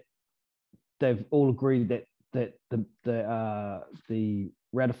 it's that they've all agreed that the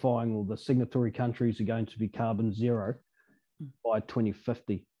ratifying or the signatory countries are going to be carbon zero by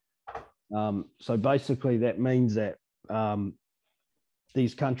 2050. So basically, that means that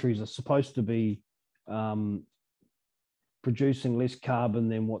these countries are supposed to be producing less carbon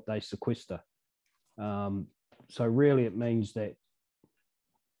than what they sequester. So really, it means that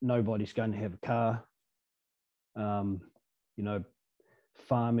nobody's going to have a car. You know,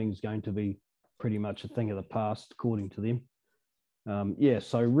 farming is going to be pretty much a thing of the past, according to them.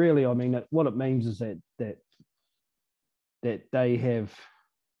 So really, I mean, what it means is that they have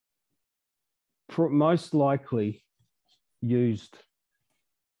most likely used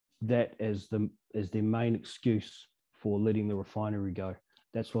that as their main excuse for letting the refinery go.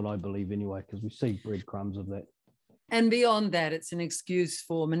 That's what I believe anyway, because we see breadcrumbs of that. And beyond that, it's an excuse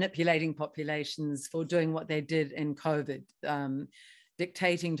for manipulating populations, for doing what they did in COVID,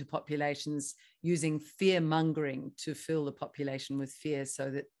 dictating to populations, using fear-mongering to fill the population with fear so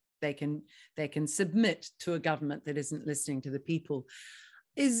that they can submit to a government that isn't listening to the people.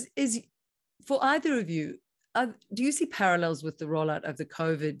 Is for either of you, do you see parallels with the rollout of the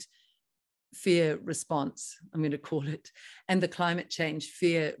COVID fear response, I'm going to call it, and the climate change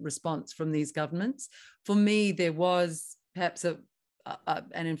fear response from these governments? For me, there was perhaps an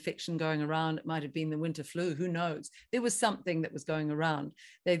infection going around. It might have been the winter flu, who knows? There was something that was going around.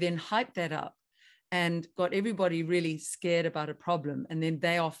 They then hyped that up and got everybody really scared about a problem. And then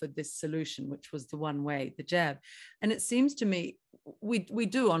they offered this solution, which was the one way, the jab. And it seems to me, we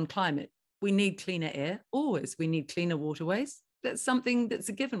do on climate. We need cleaner air, always. We need cleaner waterways. That's something that's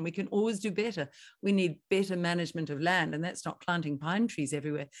a given. We can always do better. We need better management of land, and that's not planting pine trees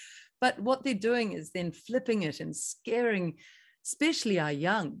everywhere. But what they're doing is then flipping it and scaring, especially our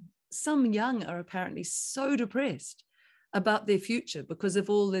young. Some young are apparently so depressed about their future because of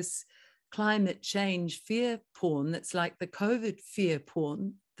all this climate change fear porn that's like the COVID fear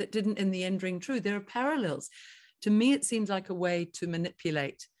porn that didn't in the end ring true. There are parallels. To me, it seems like a way to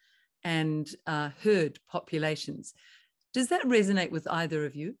manipulate and herd populations. Does that resonate with either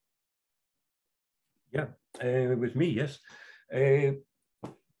of you? Yeah, with me, yes.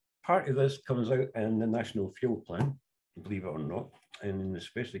 Part of this comes out in the National Fuel Plan, believe it or not, and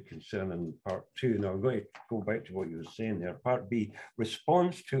especially concerning part 2. Now, I'm going to go back to what you were saying there. Part B,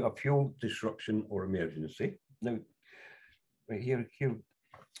 response to a fuel disruption or emergency. Now, right here,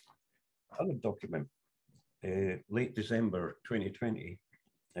 other document, late December 2020.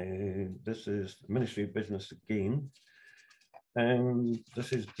 This is Ministry of Business again. And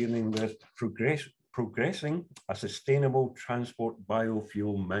this is dealing with progressing a sustainable transport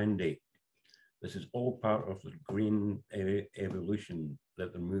biofuel mandate. This is all part of the green evolution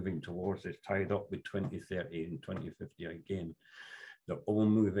that they're moving towards. It's tied up with 2030 and 2050 again. They're all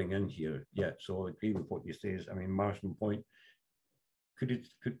moving in here. Yeah, so I agree with what you say. I mean, Marsden Point,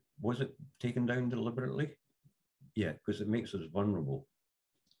 was it taken down deliberately? Yeah, because it makes us vulnerable,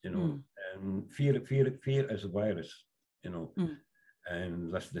 you know. And fear is a virus. You know,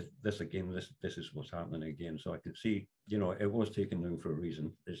 and this is what's happening again. So I could see, you know, it was taken down for a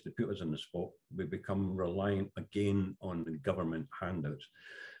reason. It's to put us in the spot. We become reliant again on the government handouts.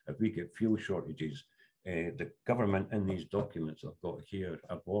 If we get fuel shortages, the government in these documents I've got here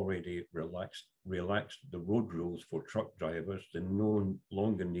have already relaxed the road rules for truck drivers. They no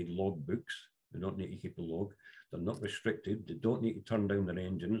longer need log books. They don't need to keep a log. They're not restricted. They don't need to turn down their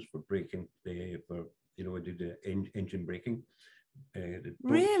engines for braking, do the engine braking.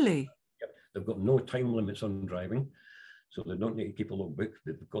 Really? Yep. They've got no time limits on driving, so they don't need to keep a logbook.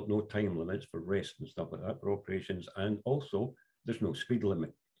 They've got no time limits for rest and stuff like that for operations, and also there's no speed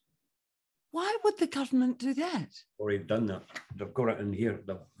limit. Why would the government do that? Already done that. They've got it in here.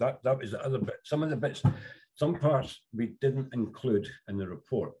 That was the other bit. Some of the bits, some parts we didn't include in the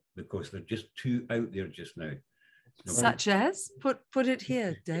report because they're just too out there just now. Such as? Put it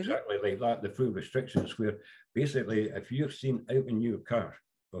here, David. Exactly like that, the full restrictions where basically if you're seen out in your car,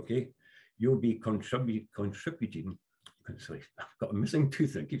 okay, you'll be contributing, sorry, I've got a missing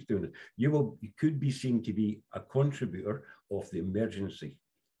tooth that keeps doing it. You could be seen to be a contributor of the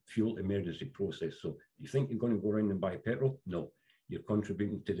fuel emergency process. So you think you're going to go around and buy petrol? No, you're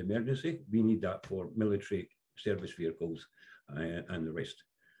contributing to the emergency. We need that for military service vehicles and the rest.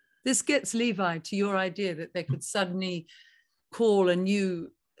 This gets, Levi, to your idea that they could suddenly call a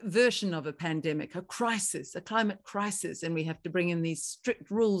new version of a pandemic, a crisis, a climate crisis, and we have to bring in these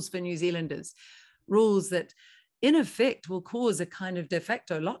strict rules for New Zealanders, rules that in effect will cause a kind of de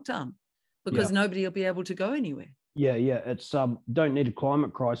facto lockdown because nobody will be able to go anywhere. Yeah, it's don't need a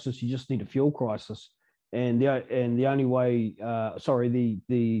climate crisis, you just need a fuel crisis. And the only way,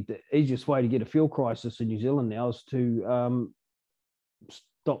 the easiest way to get a fuel crisis in New Zealand now is to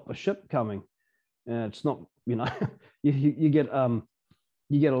stop a ship coming. It's not, you know, you get a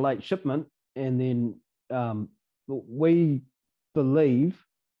late shipment, and then we believe,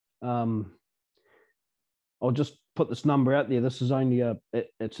 I'll just put this number out there. This is only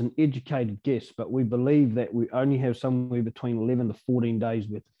it's an educated guess, but we believe that we only have somewhere between 11 to 14 days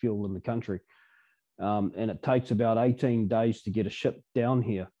worth of fuel in the country. and it takes about 18 days to get a ship down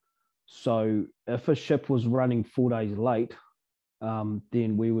here. So if a ship was running 4 days late,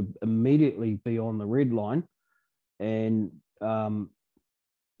 then we would immediately be on the red line. And,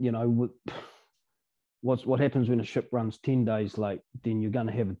 you know, what happens when a ship runs 10 days late? Then you're going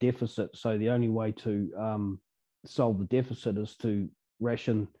to have a deficit. So the only way to solve the deficit is to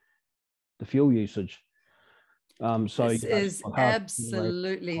ration the fuel usage. So this is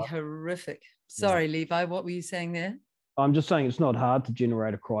absolutely horrific. Sorry, Levi, what were you saying there? I'm just saying it's not hard to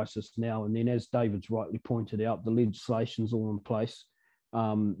generate a crisis now. And then, as David's rightly pointed out, the legislation's all in place.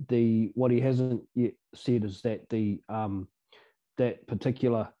 What he hasn't yet said is that that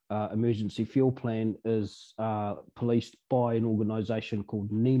particular emergency fuel plan is policed by an organisation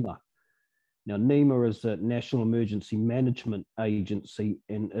called NEMA. Now, NEMA is the National Emergency Management Agency,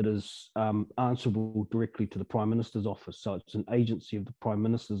 and it is answerable directly to the Prime Minister's office. So it's an agency of the Prime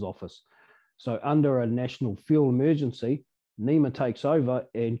Minister's office. So under a national fuel emergency, NEMA takes over,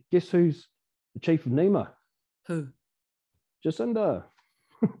 and guess who's the chief of NEMA? Who? Jacinda,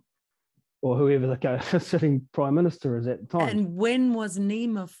 or whoever the sitting Prime Minister is at the time. And when was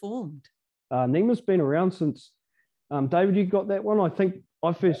NEMA formed? NEMA's been around since, David, you got that one? I think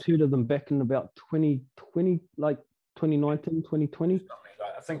I first heard of them back in about 2020, like 2019, 2020.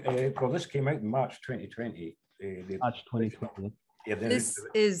 I think, well, this came out in March 2020. March 2020. Yeah, this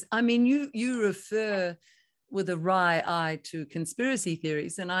is, I mean, you refer with a wry eye to conspiracy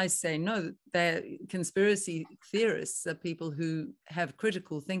theories, and I say no, they're conspiracy theorists are people who have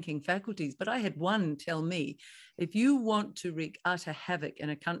critical thinking faculties. But I had one tell me, if you want to wreak utter havoc in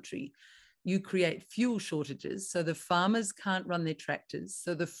a country, you create fuel shortages, so the farmers can't run their tractors,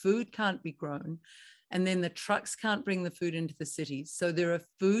 so the food can't be grown, and then the trucks can't bring the food into the cities, so there are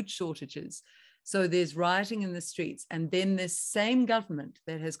food shortages. So there's rioting in the streets, and then this same government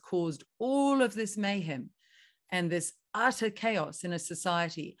that has caused all of this mayhem and this utter chaos in a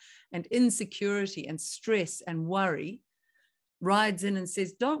society and insecurity and stress and worry rides in and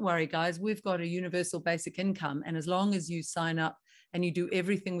says, don't worry, guys, we've got a universal basic income. And as long as you sign up and you do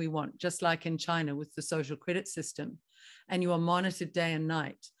everything we want, just like in China with the social credit system, and you are monitored day and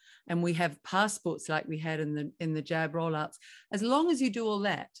night, and we have passports like we had in the jab rollouts, as long as you do all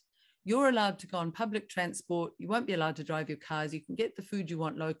that, you're allowed to go on public transport. You won't be allowed to drive your cars. You can get the food you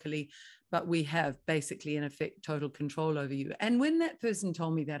want locally, but we have basically, in effect, total control over you. And when that person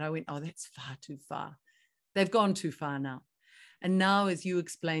told me that, I went, oh, that's far too far. They've gone too far now. And now, as you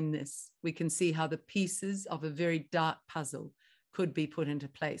explain this, we can see how the pieces of a very dark puzzle could be put into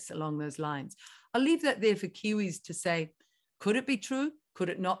place along those lines. I'll leave that there for Kiwis to say, could it be true? Could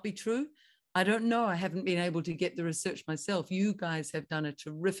it not be true? I don't know. I haven't been able to get the research myself. You guys have done a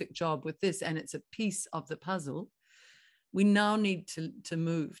terrific job with this, and it's a piece of the puzzle. We now need to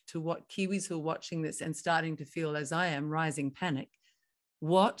move to what Kiwis who are watching this and starting to feel, as I am, rising panic.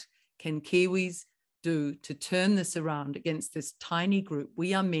 What can Kiwis do to turn this around against this tiny group?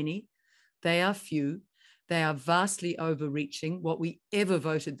 We are many. They are few. They are vastly overreaching what we ever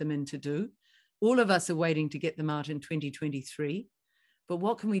voted them in to do. All of us are waiting to get them out in 2023. But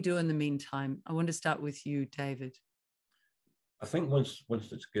what can we do in the meantime? I want to start with you, David. I think once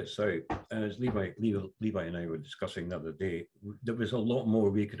this gets out, and as Levi and I were discussing the other day, there was a lot more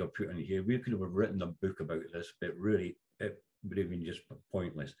we could have put in here. We could have written a book about this, but really it would have been just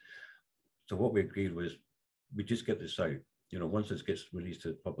pointless. So what we agreed was we just get this out. You know, once this gets released to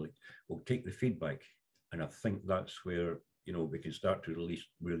the public, we'll take the feedback. And I think that's where, you know, we can start to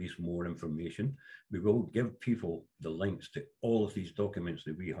release more information. We will give people the links to all of these documents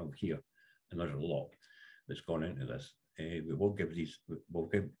that we have here, and there's a lot that's gone into this. We will give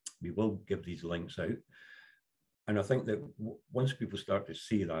these links out, and I think that once people start to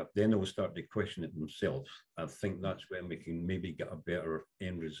see that, then they will start to question it themselves. I think that's when we can maybe get a better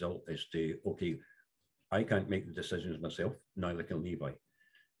end result as to, okay, I can't make the decisions myself, neither can Levi.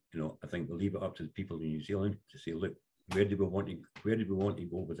 You know, I think we'll leave it up to the people in New Zealand to say, look, where do we want to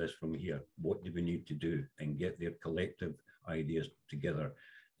go with this from here? What do we need to do? And get their collective ideas together.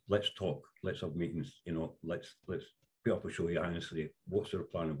 Let's talk. Let's have meetings. You know, let's put up a show of hands, say, what's our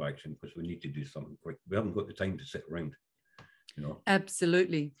plan of action? Because we need to do something quick. We haven't got the time to sit around. You know.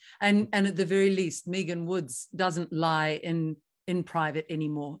 Absolutely. And at the very least, Megan Woods doesn't lie in private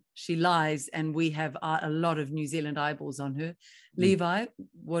anymore. She lies, and we have a lot of New Zealand eyeballs on her. Levi,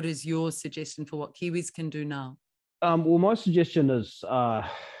 what is your suggestion for what Kiwis can do now? Well, my suggestion is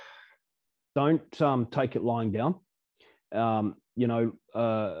don't take it lying down. You know,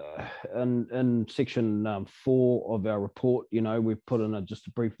 in section 4 of our report, you know, we've put in just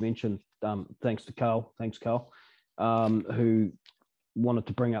a brief mention, thanks to Karl, who wanted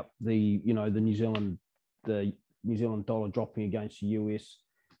to bring up the New Zealand dollar dropping against the US,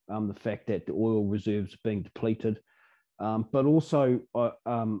 the fact that the oil reserves are being depleted, but also I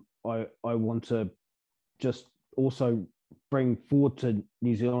want to just also bring forward to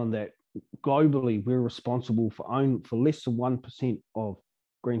New Zealand that globally we're responsible for less than 1% of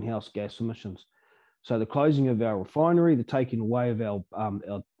greenhouse gas emissions. So the closing of our refinery, the taking away of our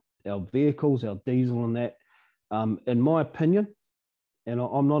vehicles, our diesel and that, in my opinion, and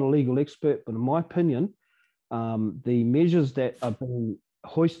I'm not a legal expert, but in my opinion, the measures that are being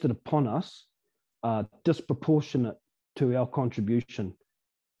hoisted upon us are disproportionate to our contribution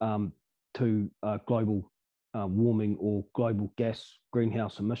to global warming or global gas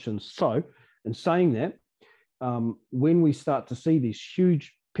greenhouse emissions. So in saying that, when we start to see these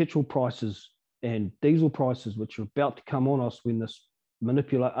huge petrol prices and diesel prices, which are about to come on us when this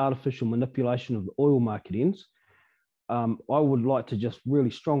artificial manipulation of the oil market ends, I would like to just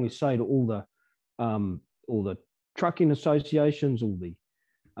really strongly say to all the trucking associations, all the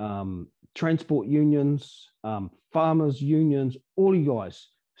transport unions, farmers unions, all you guys,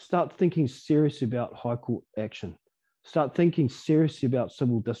 start thinking seriously about High Court action. Start thinking seriously about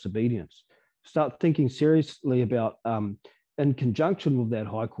civil disobedience. Start thinking seriously about, in conjunction with that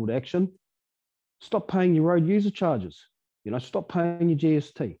High Court action, stop paying your road user charges. Stop paying your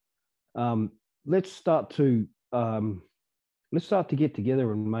GST. Let's start to get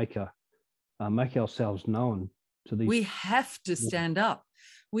together and make ourselves known to these. We have to stand up.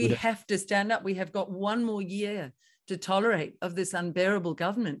 We have to stand up. We have got one more year to tolerate of this unbearable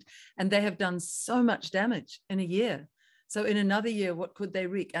government, and they have done so much damage in a year. So in another year, what could they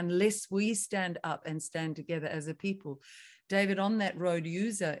wreak unless we stand up and stand together as a people? David, on that road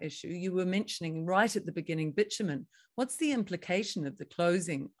user issue, you were mentioning right at the beginning bitumen. What's the implication of the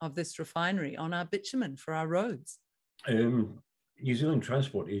closing of this refinery on our bitumen for our roads? New Zealand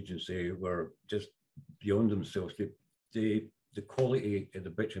Transport Agency were just beyond themselves. The quality of the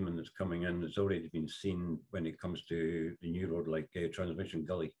bitumen that's coming in has already been seen when it comes to the new road, like Transmission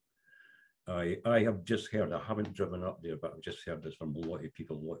Gully. I have just heard, I haven't driven up there, but I've just heard this from a lot of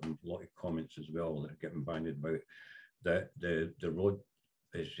people, a lot of comments as well that are getting banded about that the road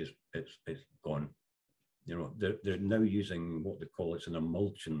is just, it's gone. They're now using what they call an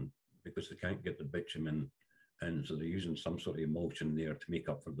emulsion because they can't get the bitumen. And so they're using some sort of emulsion there to make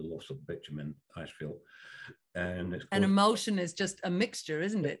up for the loss of bitumen asphalt. And emulsion is just a mixture,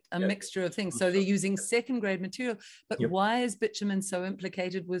 isn't it? A mixture of things. So they're using second grade material. But why is bitumen so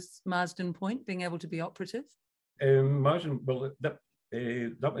implicated with Marsden Point being able to be operative? Marsden, well, that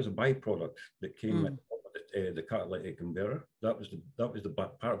was a byproduct that came with the catalytic converter. That was the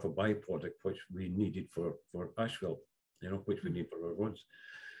part of a byproduct which we needed for asphalt, which we need for our roads.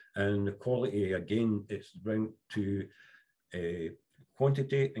 And the quality, again, it's down to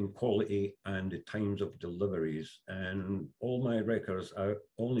quantity and quality and the times of deliveries. And all my records, I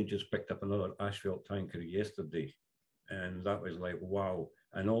only just picked up another asphalt tanker yesterday. And that was like, wow.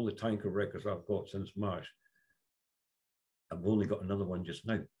 And all the tanker records I've got since March, I've only got another one just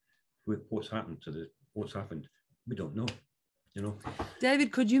now. What's happened? We don't know.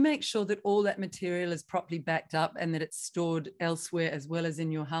 David, could you make sure that all that material is properly backed up and that it's stored elsewhere as well as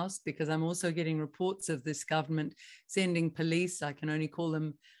in your house? Because I'm also getting reports of this government sending police, I can only call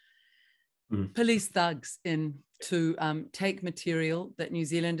them police thugs, in to take material that New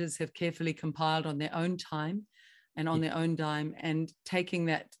Zealanders have carefully compiled on their own time and on their own dime, and taking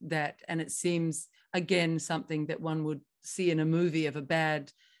that and it seems, again, something that one would see in a movie of a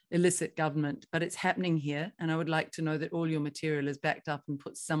bad illicit government, but it's happening here. And I would like to know that all your material is backed up and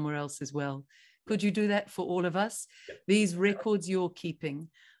put somewhere else as well. Could you do that for all of us? These records you're keeping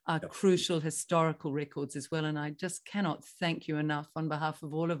are crucial historical records as well. And I just cannot thank you enough on behalf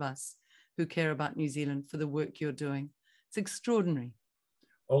of all of us who care about New Zealand for the work you're doing. It's extraordinary.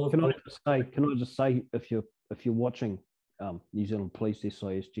 Can I just say, if you're watching New Zealand Police,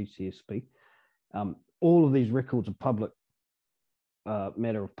 SIS, GCSB, all of these records are public,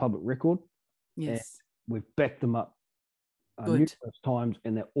 matter of public record. Yes, we've backed them up numerous times,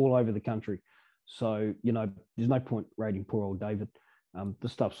 and they're all over the country. So there's no point rating poor old David. The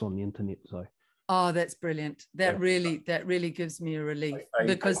stuff's on the internet. So that's brilliant. That really gives me a relief,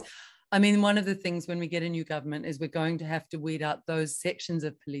 because I mean, one of the things when we get a new government is we're going to have to weed out those sections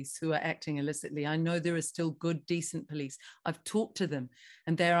of police who are acting illicitly. I know there are still good, decent police. I've talked to them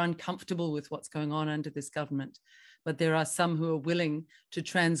and they're uncomfortable with what's going on under this government. But there are some who are willing to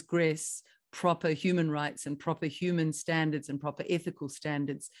transgress proper human rights and proper human standards and proper ethical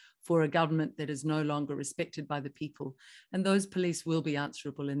standards for a government that is no longer respected by the people. And those police will be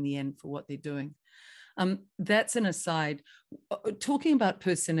answerable in the end for what they're doing. That's an aside. Talking about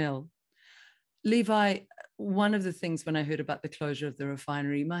personnel, Levi, one of the things when I heard about the closure of the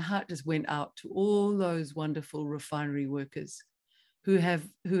refinery, my heart just went out to all those wonderful refinery workers who have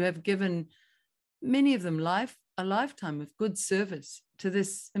given, many of them, a lifetime of good service to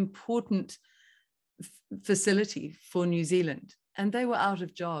this important facility for New Zealand, and they were out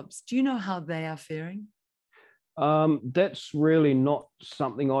of jobs. Do you know how they are faring? That's really not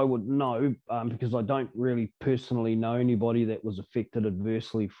something I would know, because I don't really personally know anybody that was affected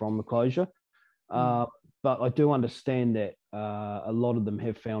adversely from the closure. But I do understand that a lot of them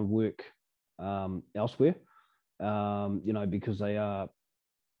have found work elsewhere, because they are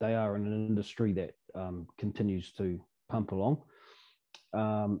in an industry that continues to pump along.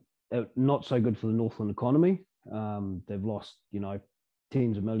 Not so good for the Northland economy. They've lost,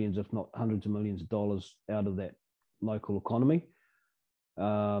 tens of millions, if not hundreds of millions of dollars out of that local economy.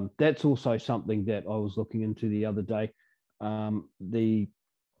 That's also something that I was looking into the other day. The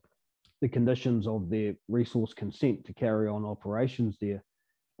conditions of their resource consent to carry on operations there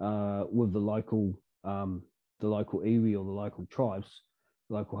with the local iwi or the local tribes,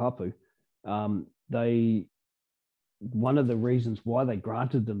 local hapu. One of the reasons why they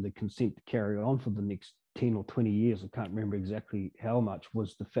granted them the consent to carry on for the next 10 or 20 years, I can't remember exactly how much,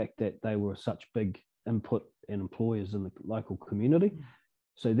 was the fact that they were such big input and employers in the local community.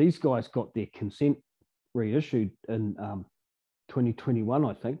 So these guys got their consent reissued in 2021,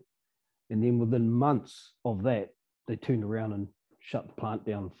 I think. And then within months of that, they turned around and shut the plant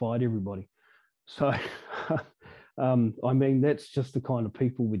down and fired everybody. So, that's just the kind of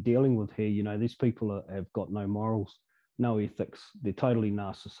people we're dealing with here. These people have got no morals, no ethics. They're totally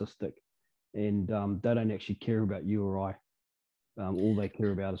narcissistic, and they don't actually care about you or I. All they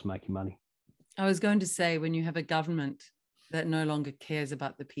care about is making money. I was going to say, when you have a government that no longer cares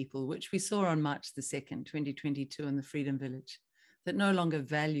about the people, which we saw on March the 2nd, 2022 in the Freedom Village, that no longer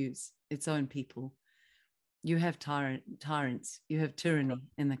values its own people, you have tyrants, you have tyranny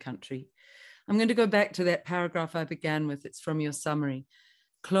in the country. I'm going to go back to that paragraph I began with. It's from your summary.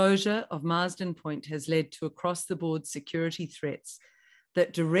 Closure of Marsden Point has led to across-the-board security threats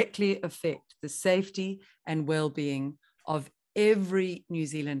that directly affect the safety and well-being of every New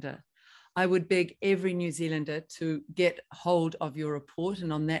Zealander. I would beg every New Zealander to get hold of your report.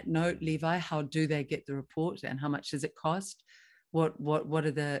 And on that note, Levi, how do they get the report, and how much does it cost? What's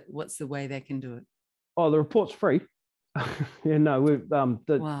the way they can do it? Oh, the report's free. We've Wow. We've done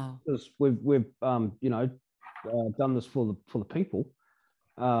this for the people.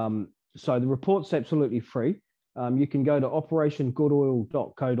 So the report's absolutely free. You can go to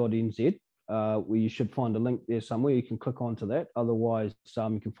operationgoodoil.co.nz, where you should find a link there somewhere. You can click onto that. Otherwise,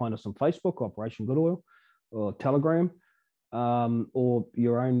 you can find us on Facebook, Operation Good Oil, or Telegram, or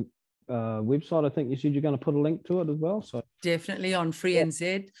your own website. I think you said you're going to put a link to it as well. So definitely on Free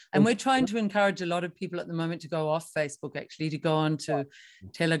NZ. And we're trying to encourage a lot of people at the moment to go off Facebook, actually, to go on to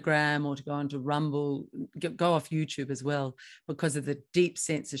Telegram or to go on to Rumble, go off YouTube as well, because of the deep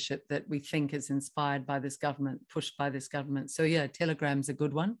censorship that we think is inspired by this government, pushed by this government. So yeah, Telegram's a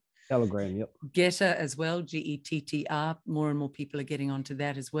good one. Telegram, yep. Getter as well, GETTR. More and more people are getting onto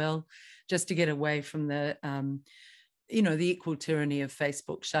that as well, just to get away from the the equal tyranny of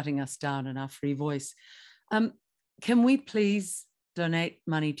Facebook shutting us down and our free voice. Can we please donate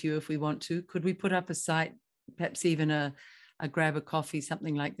money to you if we want to? Could we put up a site, perhaps even a grab a coffee,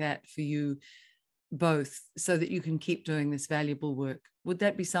 something like that for you both, so that you can keep doing this valuable work? Would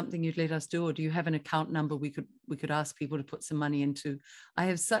that be something you'd let us do? Or do you have an account number we could ask people to put some money into? I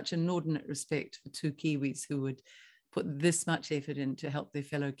have such inordinate respect for two Kiwis who would put this much effort in to help their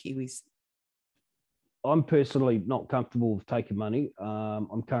fellow Kiwis. I'm personally not comfortable with taking money.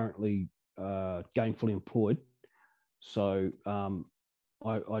 I'm currently gainfully employed, so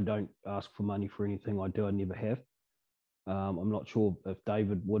I don't ask for money for anything I do. I never have. I'm not sure if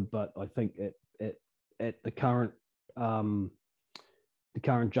David would, but I think at the current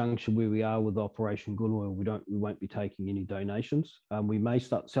juncture where we are with Operation Good Oil, we won't be taking any donations. We may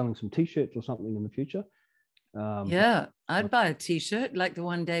start selling some T-shirts or something in the future. I'd buy a T-shirt like the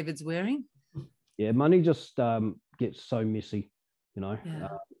one David's wearing. Yeah, money just gets so messy, Yeah.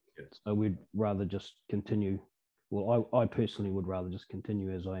 So we'd rather just continue. Well, I personally would rather just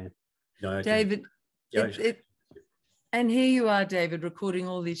continue as I am. No, David, and here you are, David, recording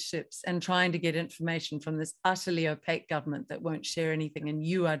all these ships and trying to get information from this utterly opaque government that won't share anything, and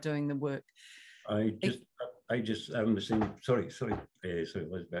you are doing the work. I'm the same. Sorry,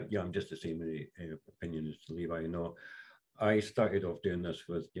 Elizabeth. Yeah, I'm just the same opinion as Levi. I started off doing this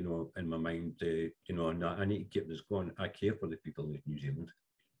with, in my mind, I need to keep this going. I care for the people of New Zealand,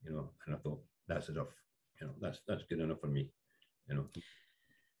 and I thought that's enough. You know, that's good enough for me. You know.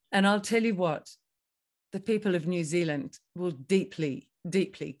 And I'll tell you what, the people of New Zealand will deeply,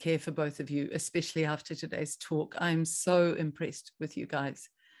 deeply care for both of you, especially after today's talk. I'm so impressed with you guys.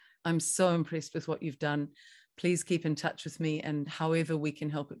 I'm so impressed with what you've done. Please keep in touch with me, and however we can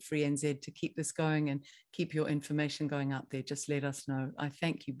help at Free NZ to keep this going and keep your information going out there, just let us know. I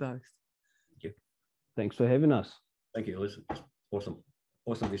thank you both. Thank you. Thanks for having us. Thank you, Liz. Awesome.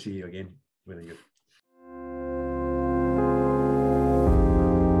 Awesome to see you again. Really good.